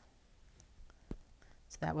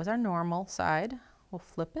 So that was our normal side. We'll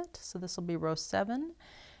flip it. So this will be row 7,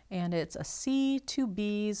 and it's a C, 2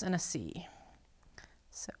 B's, and a C.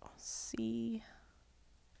 So C,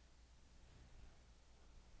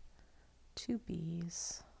 2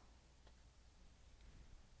 B's.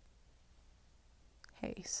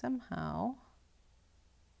 Hey, somehow,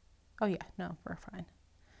 oh yeah, no, we're fine.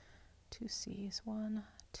 2 C's, 1,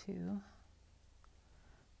 2,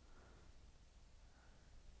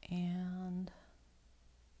 and,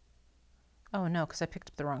 oh no, because I picked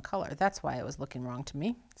up the wrong color. That's why it was looking wrong to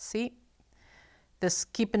me. See? This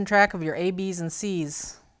keeping track of your A, B's, and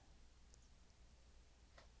C's.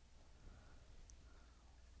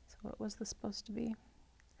 So what was this supposed to be?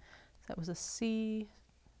 That was a C,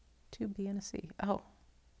 2 B, and a C. Oh.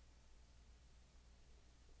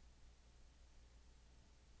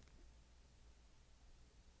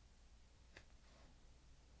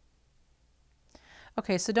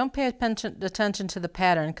 Okay, so don't pay attention to the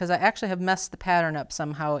pattern, because I actually have messed the pattern up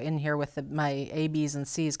somehow in here with my A, B's, and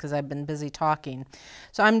C's because I've been busy talking.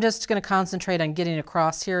 So I'm just going to concentrate on getting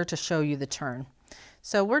across here to show you the turn.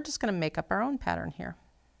 So we're just going to make up our own pattern here.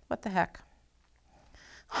 What the heck?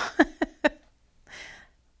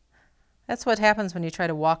 That's what happens when you try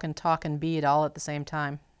to walk and talk and bead all at the same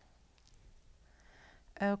time.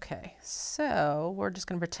 Okay, so we're just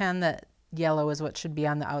going to pretend that yellow is what should be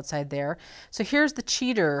on the outside there. So here's the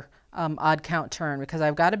cheater odd count turn, because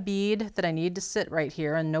I've got a bead that I need to sit right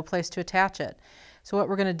here and no place to attach it. So what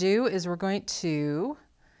we're going to do is we're going to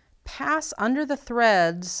pass under the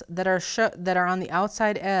threads that are on the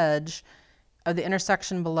outside edge of the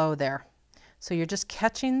intersection below there. So you're just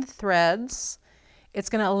catching the threads. It's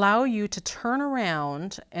going to allow you to turn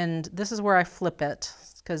around, and this is where I flip it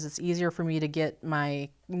because it's easier for me to get my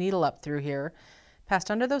needle up through here. Passed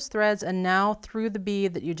under those threads and now through the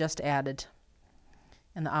bead that you just added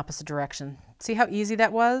in the opposite direction. See how easy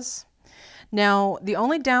that was? Now, the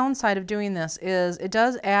only downside of doing this is it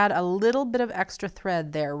does add a little bit of extra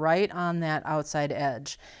thread there right on that outside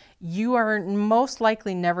edge. You are most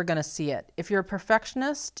likely never going to see it. If you're a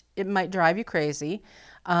perfectionist, it might drive you crazy.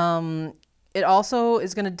 It also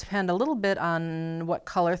is going to depend a little bit on what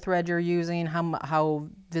color thread you're using, how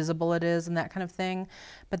visible it is, and that kind of thing.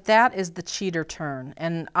 But that is the cheater turn.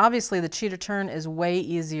 And obviously the cheater turn is way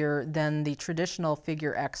easier than the traditional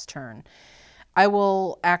figure X turn. I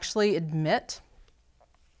will actually admit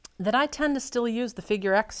that I tend to still use the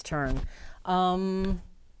figure X turn.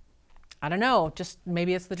 I don't know, just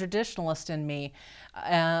maybe it's the traditionalist in me.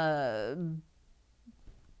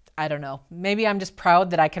 I don't know. Maybe I'm just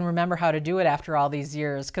proud that I can remember how to do it after all these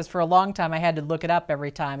years, because for a long time I had to look it up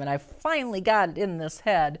every time, and I finally got it in this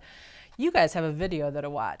head. You guys have a video to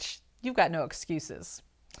watch. You've got no excuses.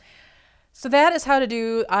 So that is how to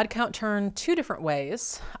do odd count turn 2 different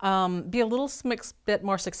ways. Be a little bit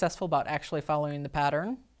more successful about actually following the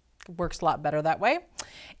pattern. It works a lot better that way.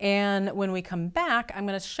 And when we come back, I'm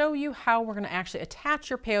going to show you how we're going to actually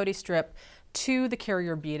attach your peyote strip to the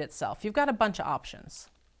carrier bead itself. You've got a bunch of options.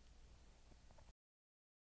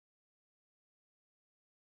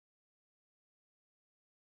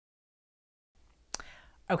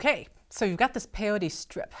 Okay, so you've got this peyote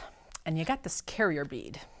strip and you got this carrier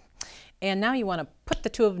bead, and now you want to put the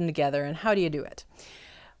 2 of them together. And how do you do it?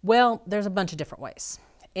 Well, there's a bunch of different ways,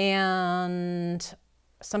 and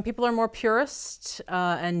some people are more purist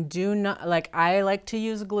and do not, like I like to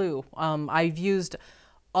use glue. I've used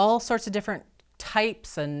all sorts of different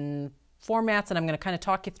types and formats, and I'm going to kind of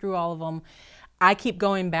talk you through all of them. I keep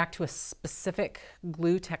going back to a specific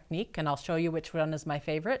glue technique, and I'll show you which one is my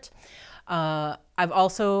favorite. I've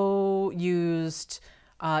also used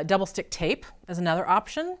double stick tape as another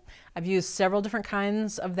option. I've used several different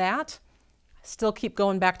kinds of that. Still keep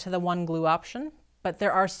going back to the one glue option, but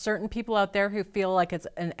there are certain people out there who feel like it's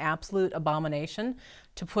an absolute abomination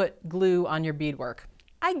to put glue on your beadwork.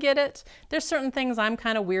 I get it. There's certain things I'm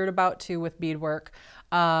kind of weird about too with beadwork.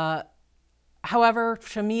 However,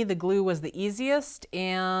 to me, the glue was the easiest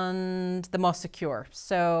and the most secure.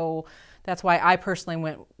 So that's why I personally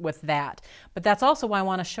went with that. But that's also why I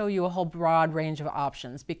want to show you a whole broad range of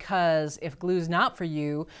options, because if glue's not for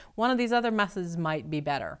you, one of these other methods might be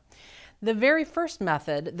better. The very first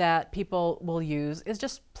method that people will use is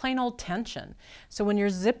just plain old tension. So when you're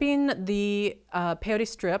zipping the peyote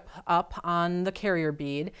strip up on the carrier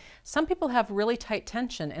bead, some people have really tight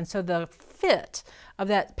tension, and so the fit of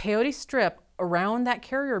that peyote strip around that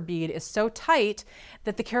carrier bead is so tight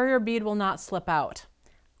that the carrier bead will not slip out.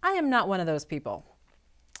 I am not one of those people.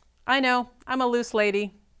 I know, I'm a loose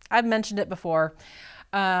lady. I've mentioned it before.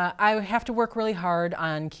 I have to work really hard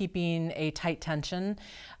on keeping a tight tension.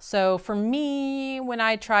 So for me, when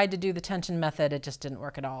I tried to do the tension method, it just didn't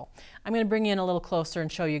work at all. I'm going to bring you in a little closer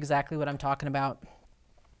and show you exactly what I'm talking about.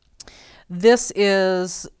 This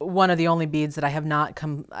is one of the only beads that I have not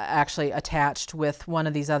actually attached with one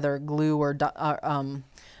of these other glue or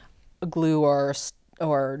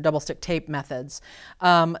double stick tape methods.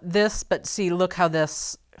 But see, look how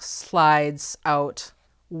this slides out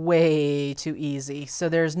way too easy. So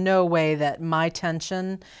there's no way that my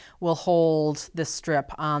tension will hold this strip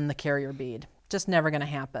on the carrier bead. Just never going to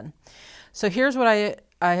happen. So here's what I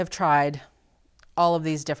have tried all of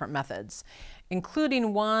these different methods,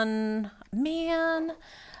 including one, man,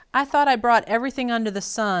 I thought I brought everything under the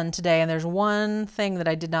sun today, and there's one thing that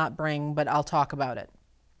I did not bring, but I'll talk about it.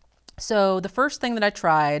 So the first thing that I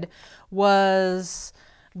tried was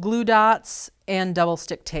glue dots and double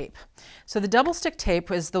stick tape. So the double stick tape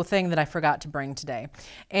is the thing that I forgot to bring today.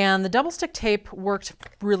 And the double stick tape worked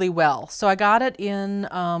really well. So I got it in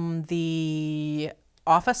the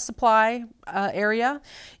office supply area.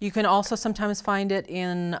 You can also sometimes find it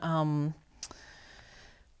in the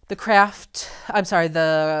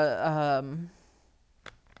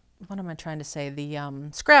what am I trying to say?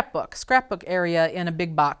 The scrapbook area in a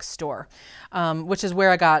big box store, which is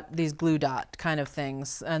where I got these glue dot kind of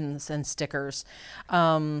things and stickers.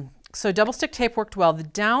 So double stick tape worked well. The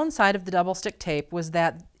downside of the double stick tape was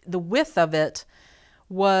that the width of it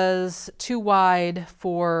was too wide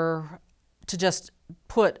to just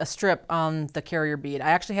put a strip on the carrier bead.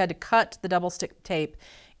 I actually had to cut the double stick tape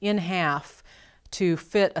in half to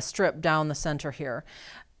fit a strip down the center here.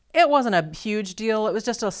 It wasn't a huge deal. It was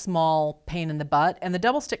just a small pain in the butt, and the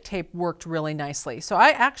double stick tape worked really nicely. So I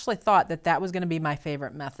actually thought that that was going to be my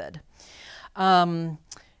favorite method.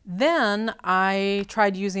 Then I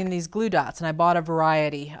tried using these glue dots, and I bought a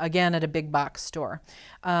variety, again at a big box store.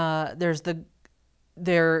 They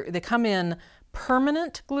come in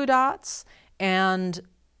permanent glue dots and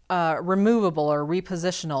removable or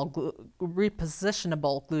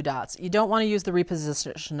repositionable glue dots. You don't want to use the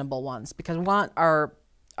repositionable ones because we want our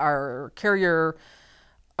peyote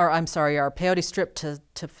strip to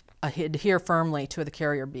adhere firmly to the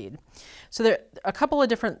carrier bead. So there are a couple of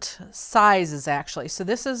different sizes actually. So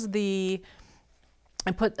this is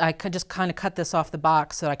I could just kind of cut this off the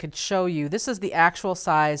box so I could show you. This is the actual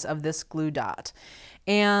size of this glue dot,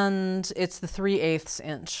 and it's the 3/8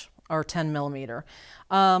 inch or 10 millimeter.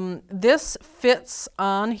 This fits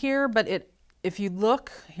on here, but if you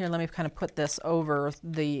look here, let me kind of put this over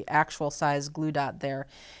the actual size glue dot there.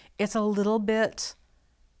 It's a little bit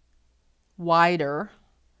wider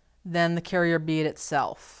than the carrier bead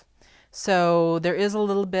itself. So there is a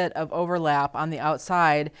little bit of overlap on the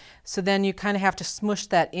outside. So then you kind of have to smush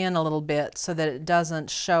that in a little bit so that it doesn't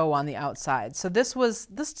show on the outside. So this was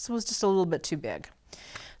just a little bit too big.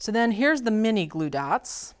 So then here's the mini glue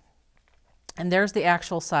dots. And there's the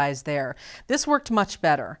actual size there. This worked much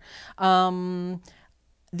better.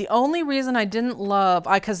 The only reason I didn't love,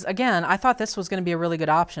 because again, I thought this was going to be a really good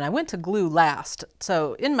option. I went to glue last.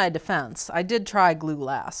 So in my defense, I did try glue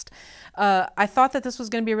last. I thought that this was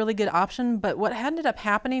going to be a really good option, but what ended up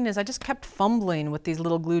happening is I just kept fumbling with these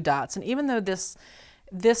little glue dots. And even though this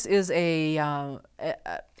is a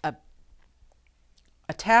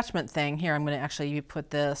attachment thing, here I'm going to actually put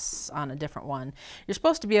this on a different one. You're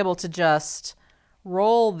supposed to be able to just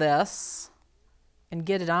roll this and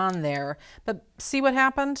get it on there, but see what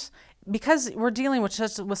happened? Because we're dealing with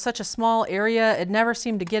such a small area, it never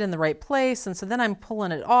seemed to get in the right place, and so then I'm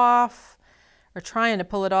pulling it off, or trying to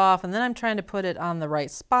pull it off, and then I'm trying to put it on the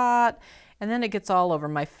right spot, and then it gets all over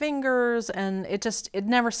my fingers, and it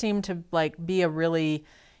never seemed to be a really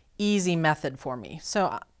easy method for me.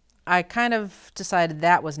 So I kind of decided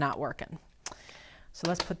that was not working. So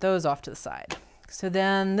let's put those off to the side. So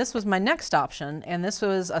then this was my next option, and this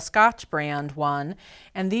was a Scotch brand one,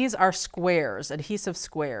 and these are squares, adhesive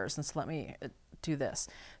squares. And so let me do this.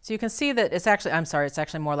 So you can see that it's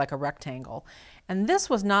actually more like a rectangle. And this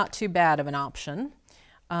was not too bad of an option.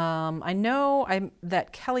 I know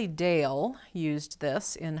that Kelly Dale used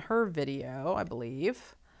this in her video, I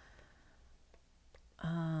believe.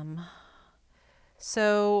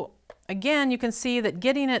 So again, you can see that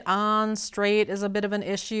getting it on straight is a bit of an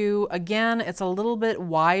issue. Again, it's a little bit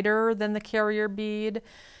wider than the carrier bead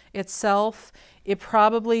itself. It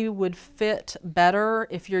probably would fit better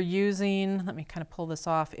if you're using, let me kind of pull this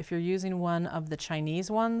off, if you're using one of the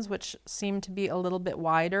Chinese ones, which seem to be a little bit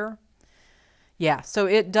wider. Yeah, so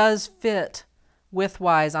it does fit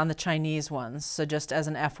widthwise on the Chinese ones, so just as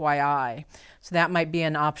an FYI. So that might be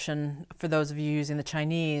an option for those of you using the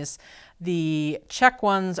Chinese. The Czech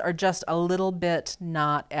ones are just a little bit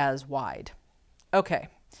not as wide. Okay,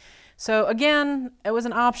 so again, it was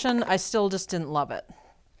an option. I still just didn't love it.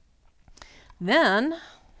 Then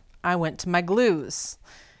I went to my glues.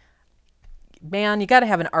 Man, you got to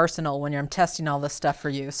have an arsenal when I'm testing all this stuff for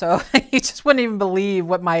you. So you just wouldn't even believe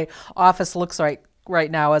what my office looks like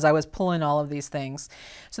right now as I was pulling all of these things.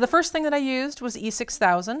 So the first thing that I used was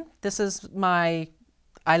E6000. This is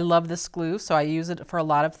I love this glue, so I use it for a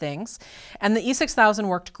lot of things. And the E6000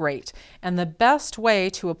 worked great. And the best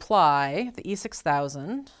way to apply the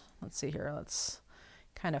E6000, let's see here, let's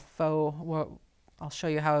kind of I'll show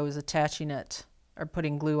you how I was attaching it or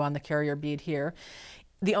putting glue on the carrier bead here.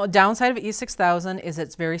 The downside of E6000 is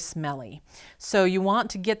it's very smelly. So you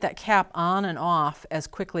want to get that cap on and off as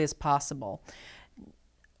quickly as possible.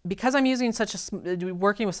 Because I'm using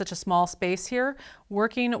working with such a small space here,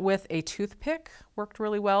 working with a toothpick worked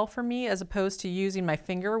really well for me as opposed to using my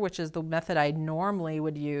finger, which is the method I normally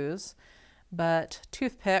would use. But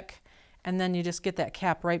toothpick, and then you just get that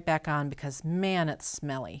cap right back on because man, it's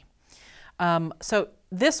smelly. So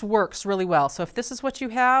this works really well. So if this is what you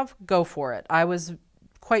have, go for it. I was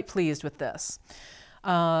quite pleased with this.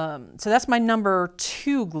 So that's my number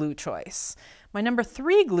 2 glue choice. My number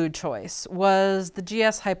 3 glue choice was the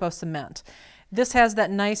GS Hypo Cement. This has that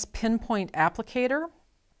nice pinpoint applicator,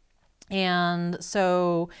 and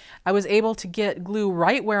so I was able to get glue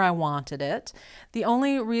right where I wanted it. The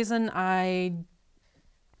only reason I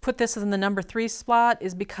put this in the number 3 slot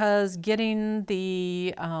is because getting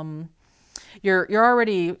the you're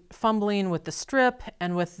already fumbling with the strip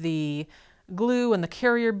and with the glue and the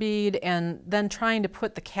carrier bead, and then trying to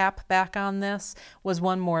put the cap back on this was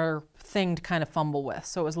one more thing to kind of fumble with,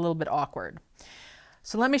 so it was a little bit awkward.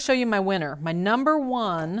 So let me show you my winner. My number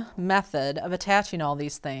 1 method of attaching all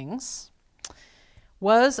these things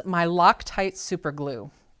was my Loctite super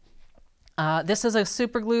glue. This is a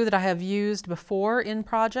super glue that I have used before in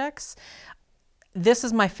projects. This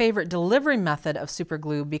is my favorite delivery method of super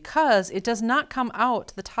glue because it does not come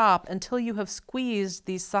out the top until you have squeezed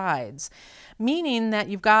these sides, meaning that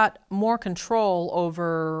you've got more control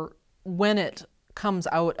over when it comes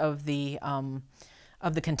out of the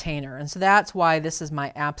container. And so that's why this is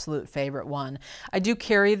my absolute favorite one. I do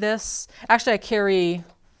carry this. Actually, I carry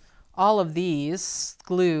all of these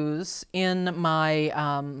glues in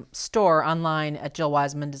my store online at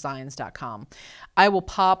jillwisemandesigns.com. I will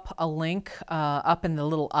pop a link up in the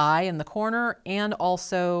little eye in the corner and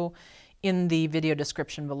also in the video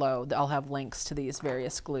description below. I'll have links to these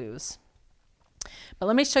various glues. But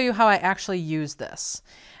let me show you how I actually use this,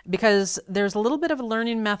 because there's a little bit of a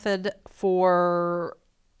learning method for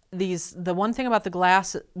these. The one thing about the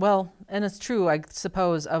glass, well, and it's true, I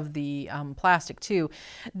suppose, of the plastic too,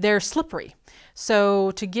 they're slippery.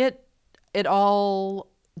 So to get it all,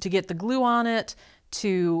 to get the glue on it,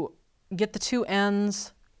 to get the 2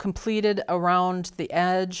 ends completed around the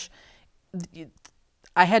edge,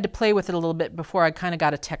 I had to play with it a little bit before I kind of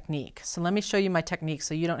got a technique. So let me show you my technique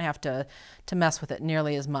so you don't have to mess with it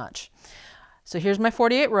nearly as much. So here's my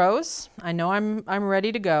 48 rows. I know I'm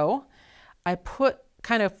ready to go. I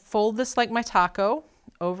kind of fold this like my taco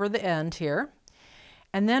over the end here.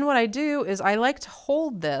 And then what I do is I like to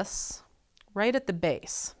hold this right at the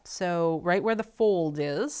base. So right where the fold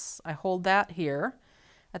is, I hold that here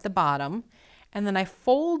at the bottom, and then I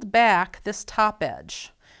fold back this top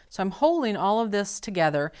edge. So I'm holding all of this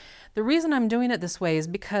together. The reason I'm doing it this way is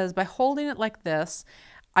because by holding it like this,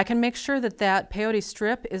 I can make sure that that peyote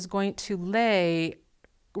strip is going to lay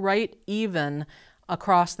right even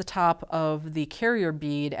across the top of the carrier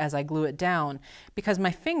bead as I glue it down, because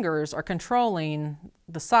my fingers are controlling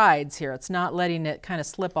the sides here. It's not letting it kind of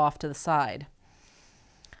slip off to the side.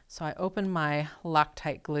 So I open my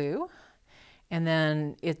Loctite glue, and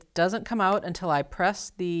then it doesn't come out until I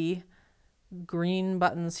press the green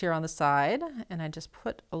buttons here on the side, and I just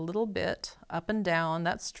put a little bit up and down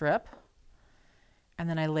that strip, and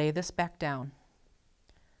then I lay this back down.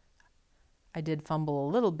 I did fumble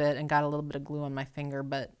a little bit and got a little bit of glue on my finger,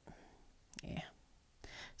 but yeah.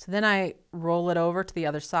 So then I roll it over to the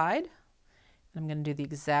other side. I'm going to do the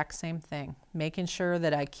exact same thing, making sure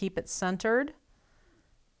that I keep it centered.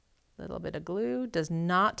 A little bit of glue, does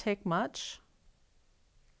not take much.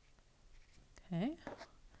 Okay.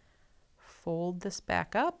 Fold this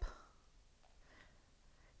back up.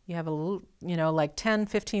 You have a little, like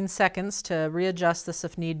 10-15 seconds to readjust this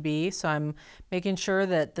if need be. So I'm making sure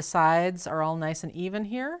that the sides are all nice and even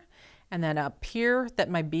here. And then up here that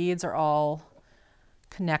my beads are all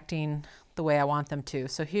connecting the way I want them to.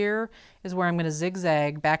 So here is where I'm going to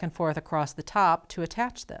zigzag back and forth across the top to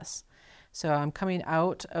attach this. So I'm coming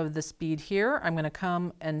out of this bead here. I'm going to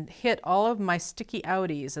come and hit all of my sticky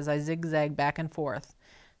outies as I zigzag back and forth.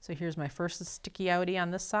 So here's my first sticky outie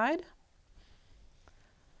on this side.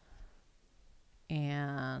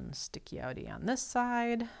 And sticky outie on this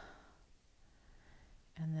side.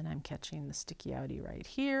 And then I'm catching the sticky outie right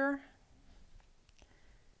here.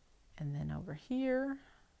 And then over here.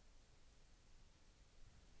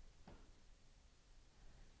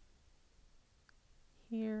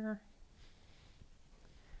 Here.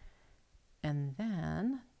 And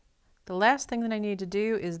then the last thing that I need to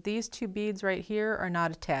do is these two beads right here are not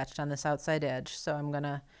attached on this outside edge. So I'm going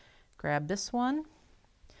to grab this one.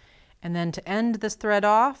 And then to end this thread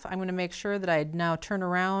off, I'm going to make sure that I now turn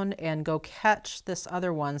around and go catch this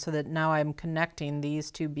other one so that now I'm connecting these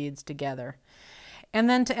two beads together. And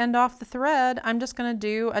then to end off the thread, I'm just going to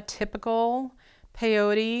do a typical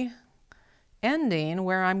peyote ending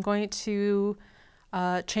where I'm going to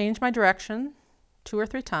change my direction 2 or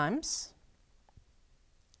 3 times,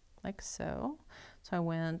 like so. So I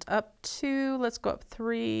went up 2, let's go up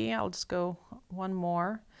 3, I'll just go 1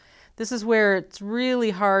 more. This is where it's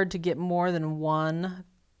really hard to get more than one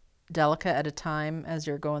delicate at a time as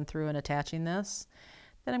you're going through and attaching this.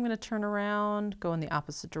 Then I'm going to turn around, go in the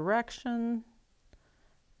opposite direction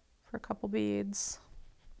for a couple beads.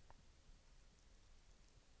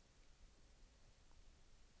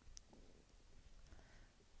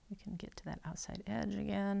 We can get to that outside edge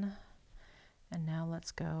again. And now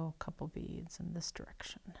let's go a couple beads in this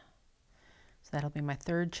direction. So that'll be my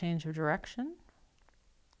 3rd change of direction.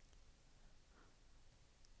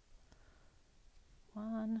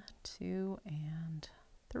 1, 2, and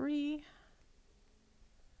 3.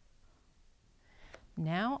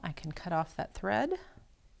 Now I can cut off that thread.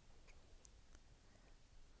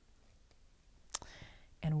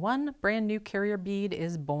 And one brand new carrier bead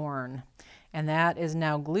is born. And that is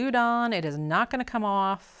now glued on. It is not going to come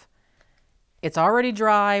off. It's already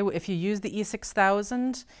dry. If you use the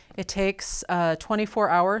E6000, it takes 24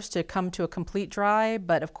 hours to come to a complete dry.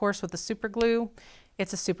 But of course with the super glue,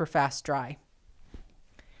 it's a super fast dry.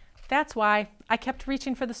 That's why I kept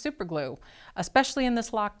reaching for the super glue, especially in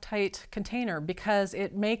this Loctite container, because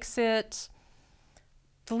it makes it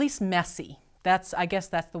the least messy. I guess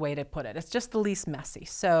that's the way to put it. It's just the least messy.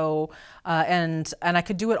 So, and I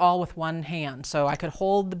could do it all with one hand. So I could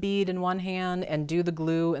hold the bead in one hand and do the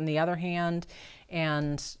glue in the other hand,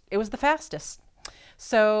 and it was the fastest.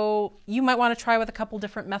 So you might want to try with a couple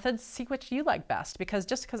different methods, see which you like best, because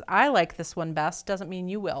just because I like this one best doesn't mean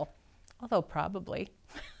you will, although probably.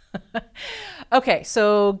 Okay,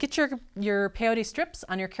 so get your peyote strips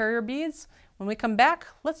on your carrier beads. When we come back,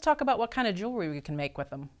 let's talk about what kind of jewelry we can make with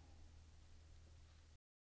them.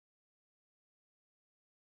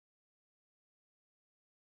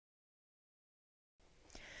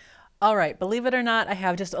 All right, believe it or not, I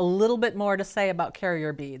have just a little bit more to say about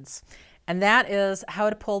carrier beads, and that is how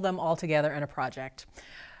to pull them all together in a project.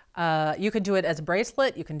 You can do it as a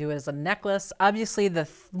bracelet, you can do it as a necklace. Obviously, the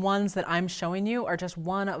ones that I'm showing you are just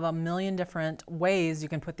one of a million different ways you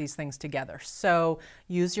can put these things together. So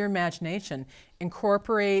use your imagination.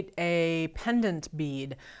 Incorporate a pendant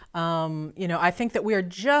bead. I think that we are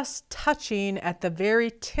just touching at the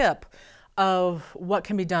very tip of what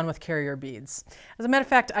can be done with carrier beads. As a matter of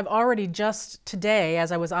fact, I've already just today,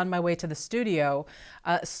 as I was on my way to the studio,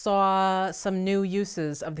 saw some new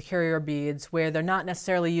uses of the carrier beads where they're not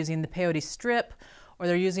necessarily using the peyote strip, or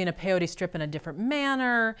they're using a peyote strip in a different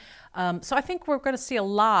manner. So I think we're going to see a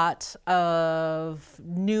lot of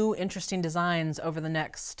new interesting designs over the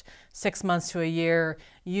next 6 months to a year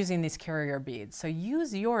using these carrier beads. So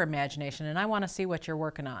use your imagination, and I want to see what you're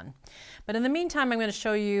working on. But in the meantime, I'm going to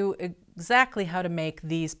show you exactly how to make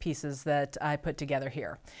these pieces that I put together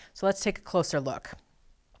here. So let's take a closer look.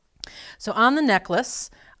 So on the necklace,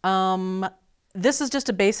 this is just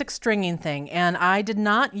a basic stringing thing, and I did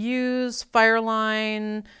not use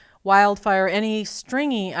Fireline wildfire, any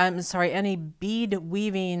stringy, any bead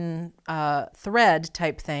weaving thread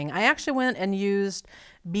type thing, I actually went and used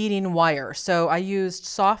beading wire. So I used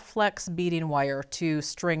soft flex beading wire to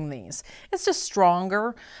string these. It's just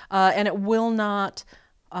stronger and it will not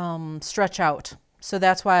stretch out. So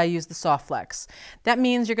that's why I use the soft flex. That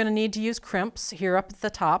means you're going to need to use crimps here up at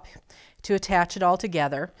the top to attach it all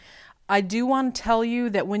together. I do want to tell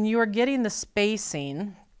you that when you are getting the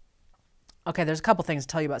spacing, okay, there's a couple things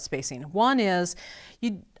to tell you about spacing. One is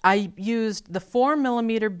I used the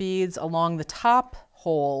 4mm beads along the top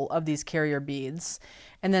hole of these carrier beads,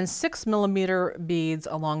 and then 6mm beads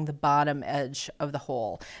along the bottom edge of the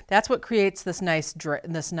hole. That's what creates this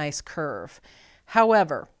nice curve.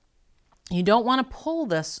 However, you don't want to pull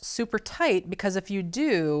this super tight, because if you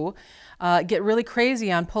do, get really crazy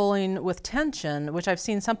on pulling with tension, which I've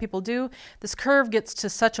seen some people do, this curve gets to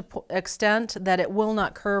such an extent that it will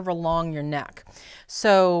not curve along your neck.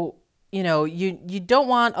 So, you know, you don't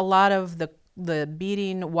want a lot of the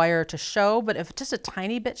beading wire to show, but if just a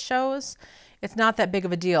tiny bit shows, it's not that big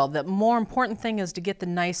of a deal. The more important thing is to get the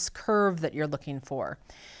nice curve that you're looking for.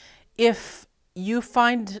 If you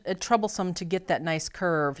find it troublesome to get that nice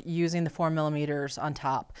curve using the 4mm on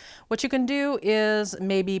top, what you can do is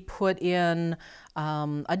maybe put in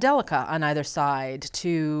a delica on either side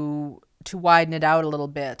to widen it out a little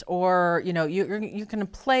bit, or you know, you can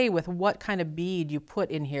play with what kind of bead you put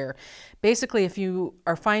in here. Basically, if you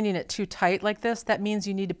are finding it too tight like this, that means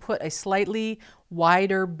you need to put a slightly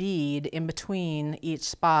wider bead in between each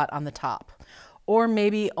spot on the top, or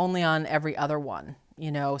maybe only on every other one.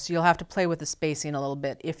 You know, so you'll have to play with the spacing a little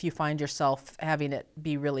bit if you find yourself having it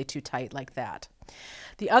be really too tight like that.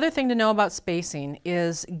 The other thing to know about spacing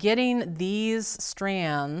is getting these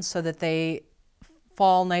strands so that they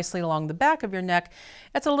fall nicely along the back of your neck.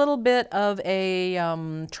 It's a little bit of a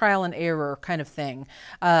trial and error kind of thing.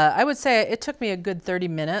 I would say it took me a good 30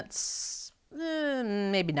 minutes,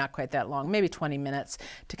 maybe not quite that long, maybe 20 minutes,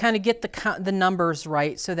 to kind of get the numbers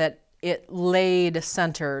right so that it laid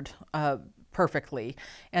centered perfectly,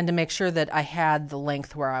 and to make sure that I had the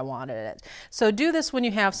length where I wanted it. So do this when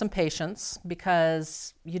you have some patience,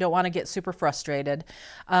 because you don't want to get super frustrated.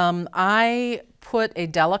 I put a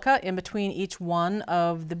delica in between each one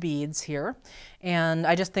of the beads here, and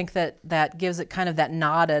I just think that that gives it kind of that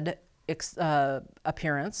knotted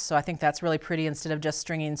appearance. So I think that's really pretty, instead of just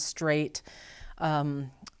stringing straight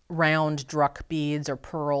round druck beads or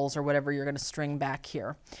pearls or whatever you're going to string back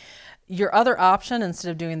here. Your other option,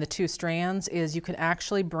 instead of doing the two strands, is you can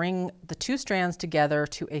actually bring the two strands together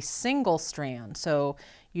to a single strand. So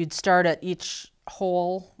you'd start at each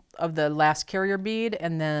hole of the last carrier bead,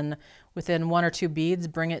 and then within one or two beads,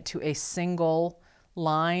 bring it to a single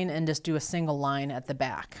line and just do a single line at the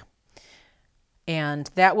back.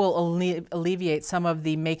 And that will alleviate some of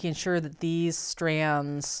the making sure that these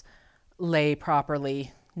strands lay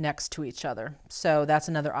properly next to each other. So that's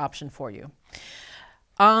another option for you.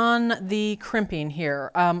 On the crimping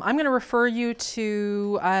here, I'm going to refer you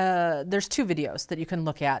to, there's two videos that you can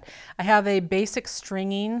look at. I have a basic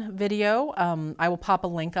stringing video. I will pop a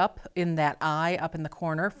link up in that eye up in the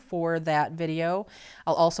corner for that video.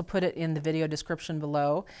 I'll also put it in the video description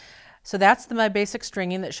below. So that's my basic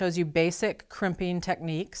stringing that shows you basic crimping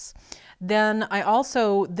techniques. Then I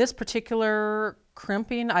also, this particular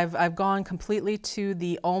crimping, I've gone completely to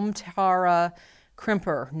the Om Tara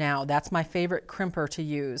crimper now. That's my favorite crimper to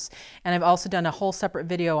use. And I've also done a whole separate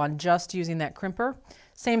video on just using that crimper.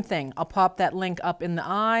 Same thing, I'll pop that link up in the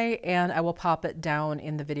eye, and I will pop it down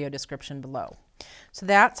in the video description below. So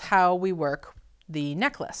that's how we work the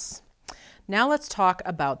necklace. Now let's talk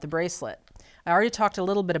about the bracelet. I already talked a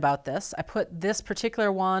little bit about this. I put this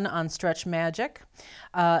particular one on Stretch Magic.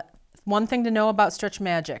 One thing to know about Stretch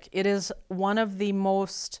Magic, it is one of the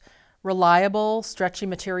most reliable stretchy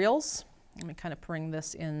materials. Let me kind of bring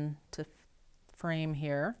this into frame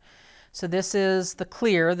here. So this is the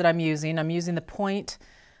clear that I'm using. I'm using the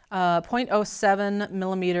 0.07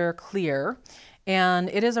 millimeter clear, and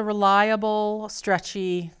it is a reliable,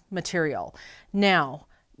 stretchy material. Now,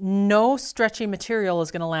 no stretchy material is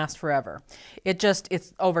going to last forever.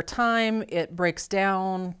 It's over time, it breaks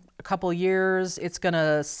down a couple years, it's going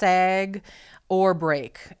to sag or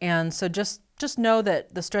break. And so just know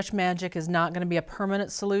that the Stretch Magic is not going to be a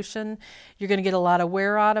permanent solution. You're going to get a lot of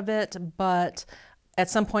wear out of it, but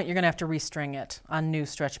at some point you're going to have to restring it on new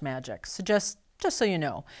Stretch Magic. So just so you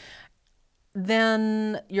know.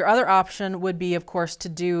 Then your other option would be, of course, to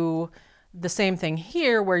do the same thing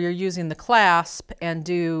here, where you're using the clasp and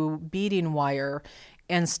do beading wire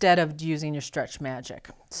instead of using your Stretch Magic.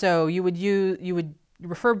 So you would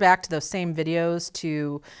refer back to those same videos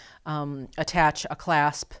to attach a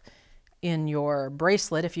clasp in your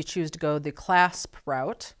bracelet if you choose to go the clasp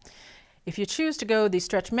route. If you choose to go the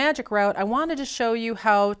Stretch Magic route, I wanted to show you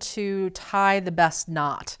how to tie the best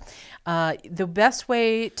knot. The best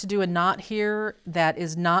way to do a knot here that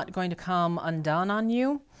is not going to come undone on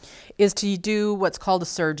you is to do what's called a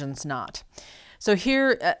surgeon's knot. So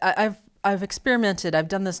here I've experimented. I've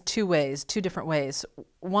done this two different ways.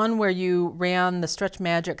 One where you ran the Stretch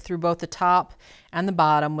Magic through both the top and the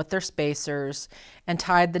bottom with their spacers and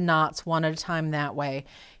tied the knots one at a time that way.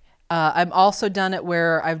 I've also done it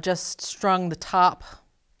where I've just strung the top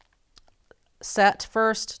set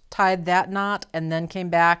first, tied that knot, and then came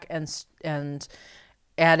back and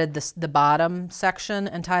added the bottom section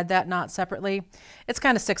and tied that knot separately. It's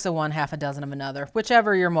kind of 6 of one, half a dozen of another.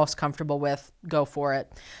 Whichever you're most comfortable with, go for it.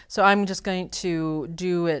 So I'm just going to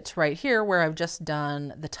do it right here where I've just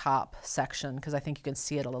done the top section because I think you can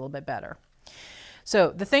see it a little bit better.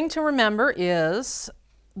 So the thing to remember is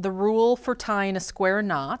the rule for tying a square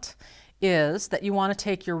knot is that you want to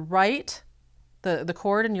take your the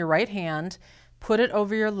cord in your right hand, put it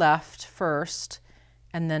over your left first,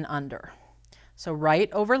 and then under. So right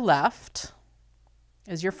over left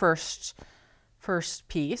is your first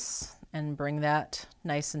piece, and bring that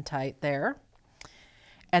nice and tight there.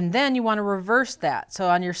 And then you want to reverse that. So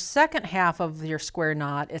on your second half of your square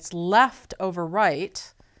knot, it's left over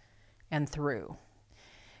right and through.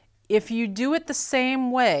 If you do it the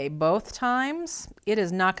same way both times, it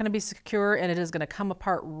is not going to be secure and it is going to come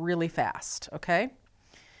apart really fast, okay?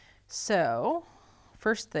 So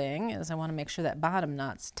first thing is I want to make sure that bottom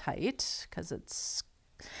knot's tight because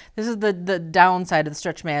this is the downside of the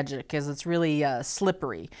Stretch Magic is it's really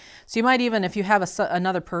slippery. So you might even, if you have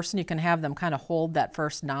another person, you can have them kind of hold that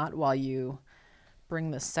first knot while you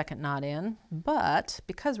bring the second knot in. But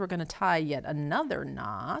because we're going to tie yet another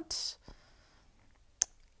knot,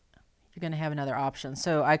 you're going to have another option.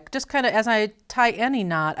 So I just kind of, as I tie any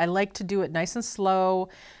knot, I like to do it nice and slow,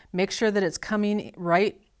 make sure that it's coming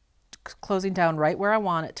right, closing down right where I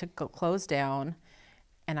want it to close down,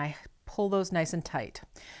 and I pull those nice and tight.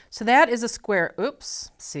 So that is a square.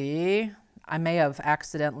 Oops, see, I may have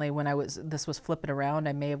accidentally, when this was flipping around,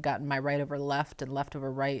 I may have gotten my right over left and left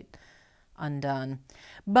over right undone.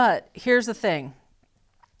 But here's the thing.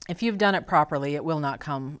 If you've done it properly, it will not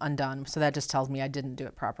come undone. So that just tells me I didn't do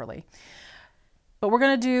it properly. But we're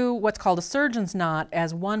going to do what's called a surgeon's knot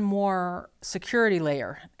as one more security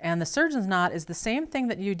layer. And the surgeon's knot is the same thing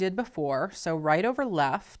that you did before. So right over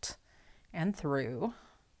left and through.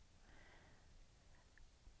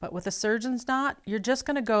 But with a surgeon's knot, you're just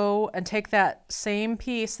going to go and take that same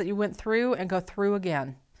piece that you went through and go through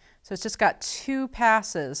again. So it's just got 2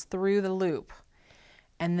 passes through the loop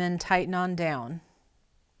and then tighten on down.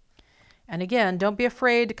 And again, don't be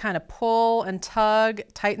afraid to kind of pull and tug,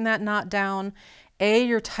 tighten that knot down. A,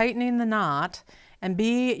 you're tightening the knot, and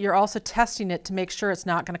B, you're also testing it to make sure it's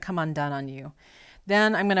not going to come undone on you.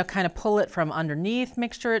 Then I'm going to kind of pull it from underneath,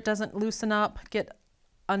 make sure it doesn't loosen up, get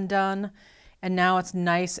undone, and now it's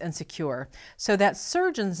nice and secure. So that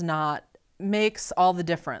surgeon's knot makes all the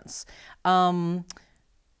difference. So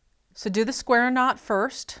do the square knot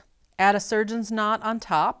first, add a surgeon's knot on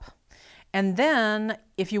top. And then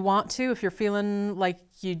if you want to, if you're feeling like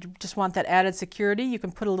you just want that added security, you can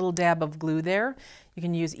put a little dab of glue there. You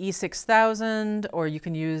can use E6000 or you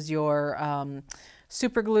can use your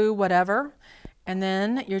super glue, whatever. And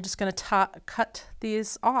then you're just going to cut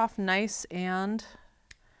these off nice and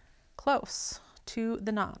close to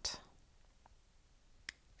the knot.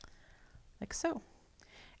 Like so.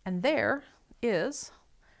 And there is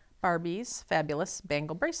Barbie's fabulous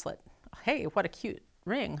bangle bracelet. Hey, what a cute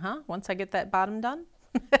ring, huh? Once I get that bottom done.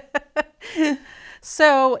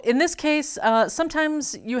 So in this case,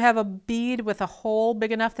 sometimes you have a bead with a hole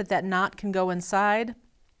big enough that that knot can go inside.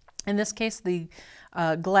 In this case, the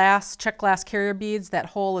check glass carrier beads, that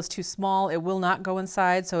hole is too small. It will not go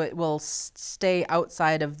inside, so it will stay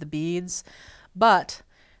outside of the beads. But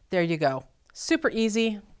there you go. Super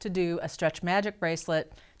easy to do a Stretch Magic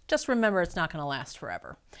bracelet. Just remember, it's not going to last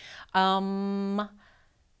forever. I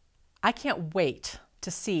can't wait to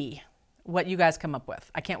see what you guys come up with.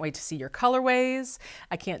 I can't wait to see your colorways.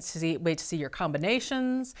 I can't wait to see your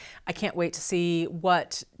combinations. I can't wait to see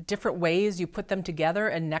what different ways you put them together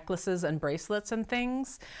in necklaces and bracelets and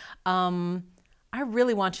things. I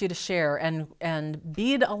really want you to share and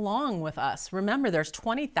bead along with us. Remember, there's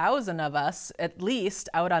 20,000 of us at least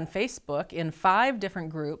out on Facebook in 5 different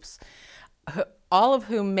groups, all of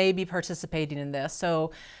whom may be participating in this.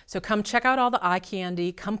 So come check out all the eye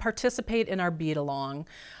candy, come participate in our bead along.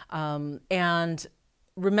 And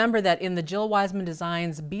remember that in the Jill Wiseman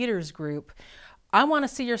Designs Beaders group, I want to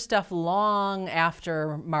see your stuff long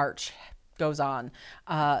after March goes on.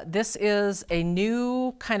 This is a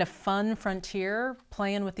new kind of fun frontier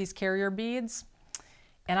playing with these carrier beads,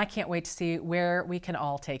 and I can't wait to see where we can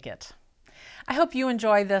all take it. I hope you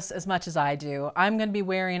enjoy this as much as I do. I'm going to be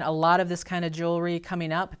wearing a lot of this kind of jewelry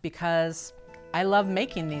coming up because I love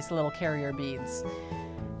making these little carrier beads.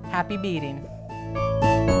 Happy beading.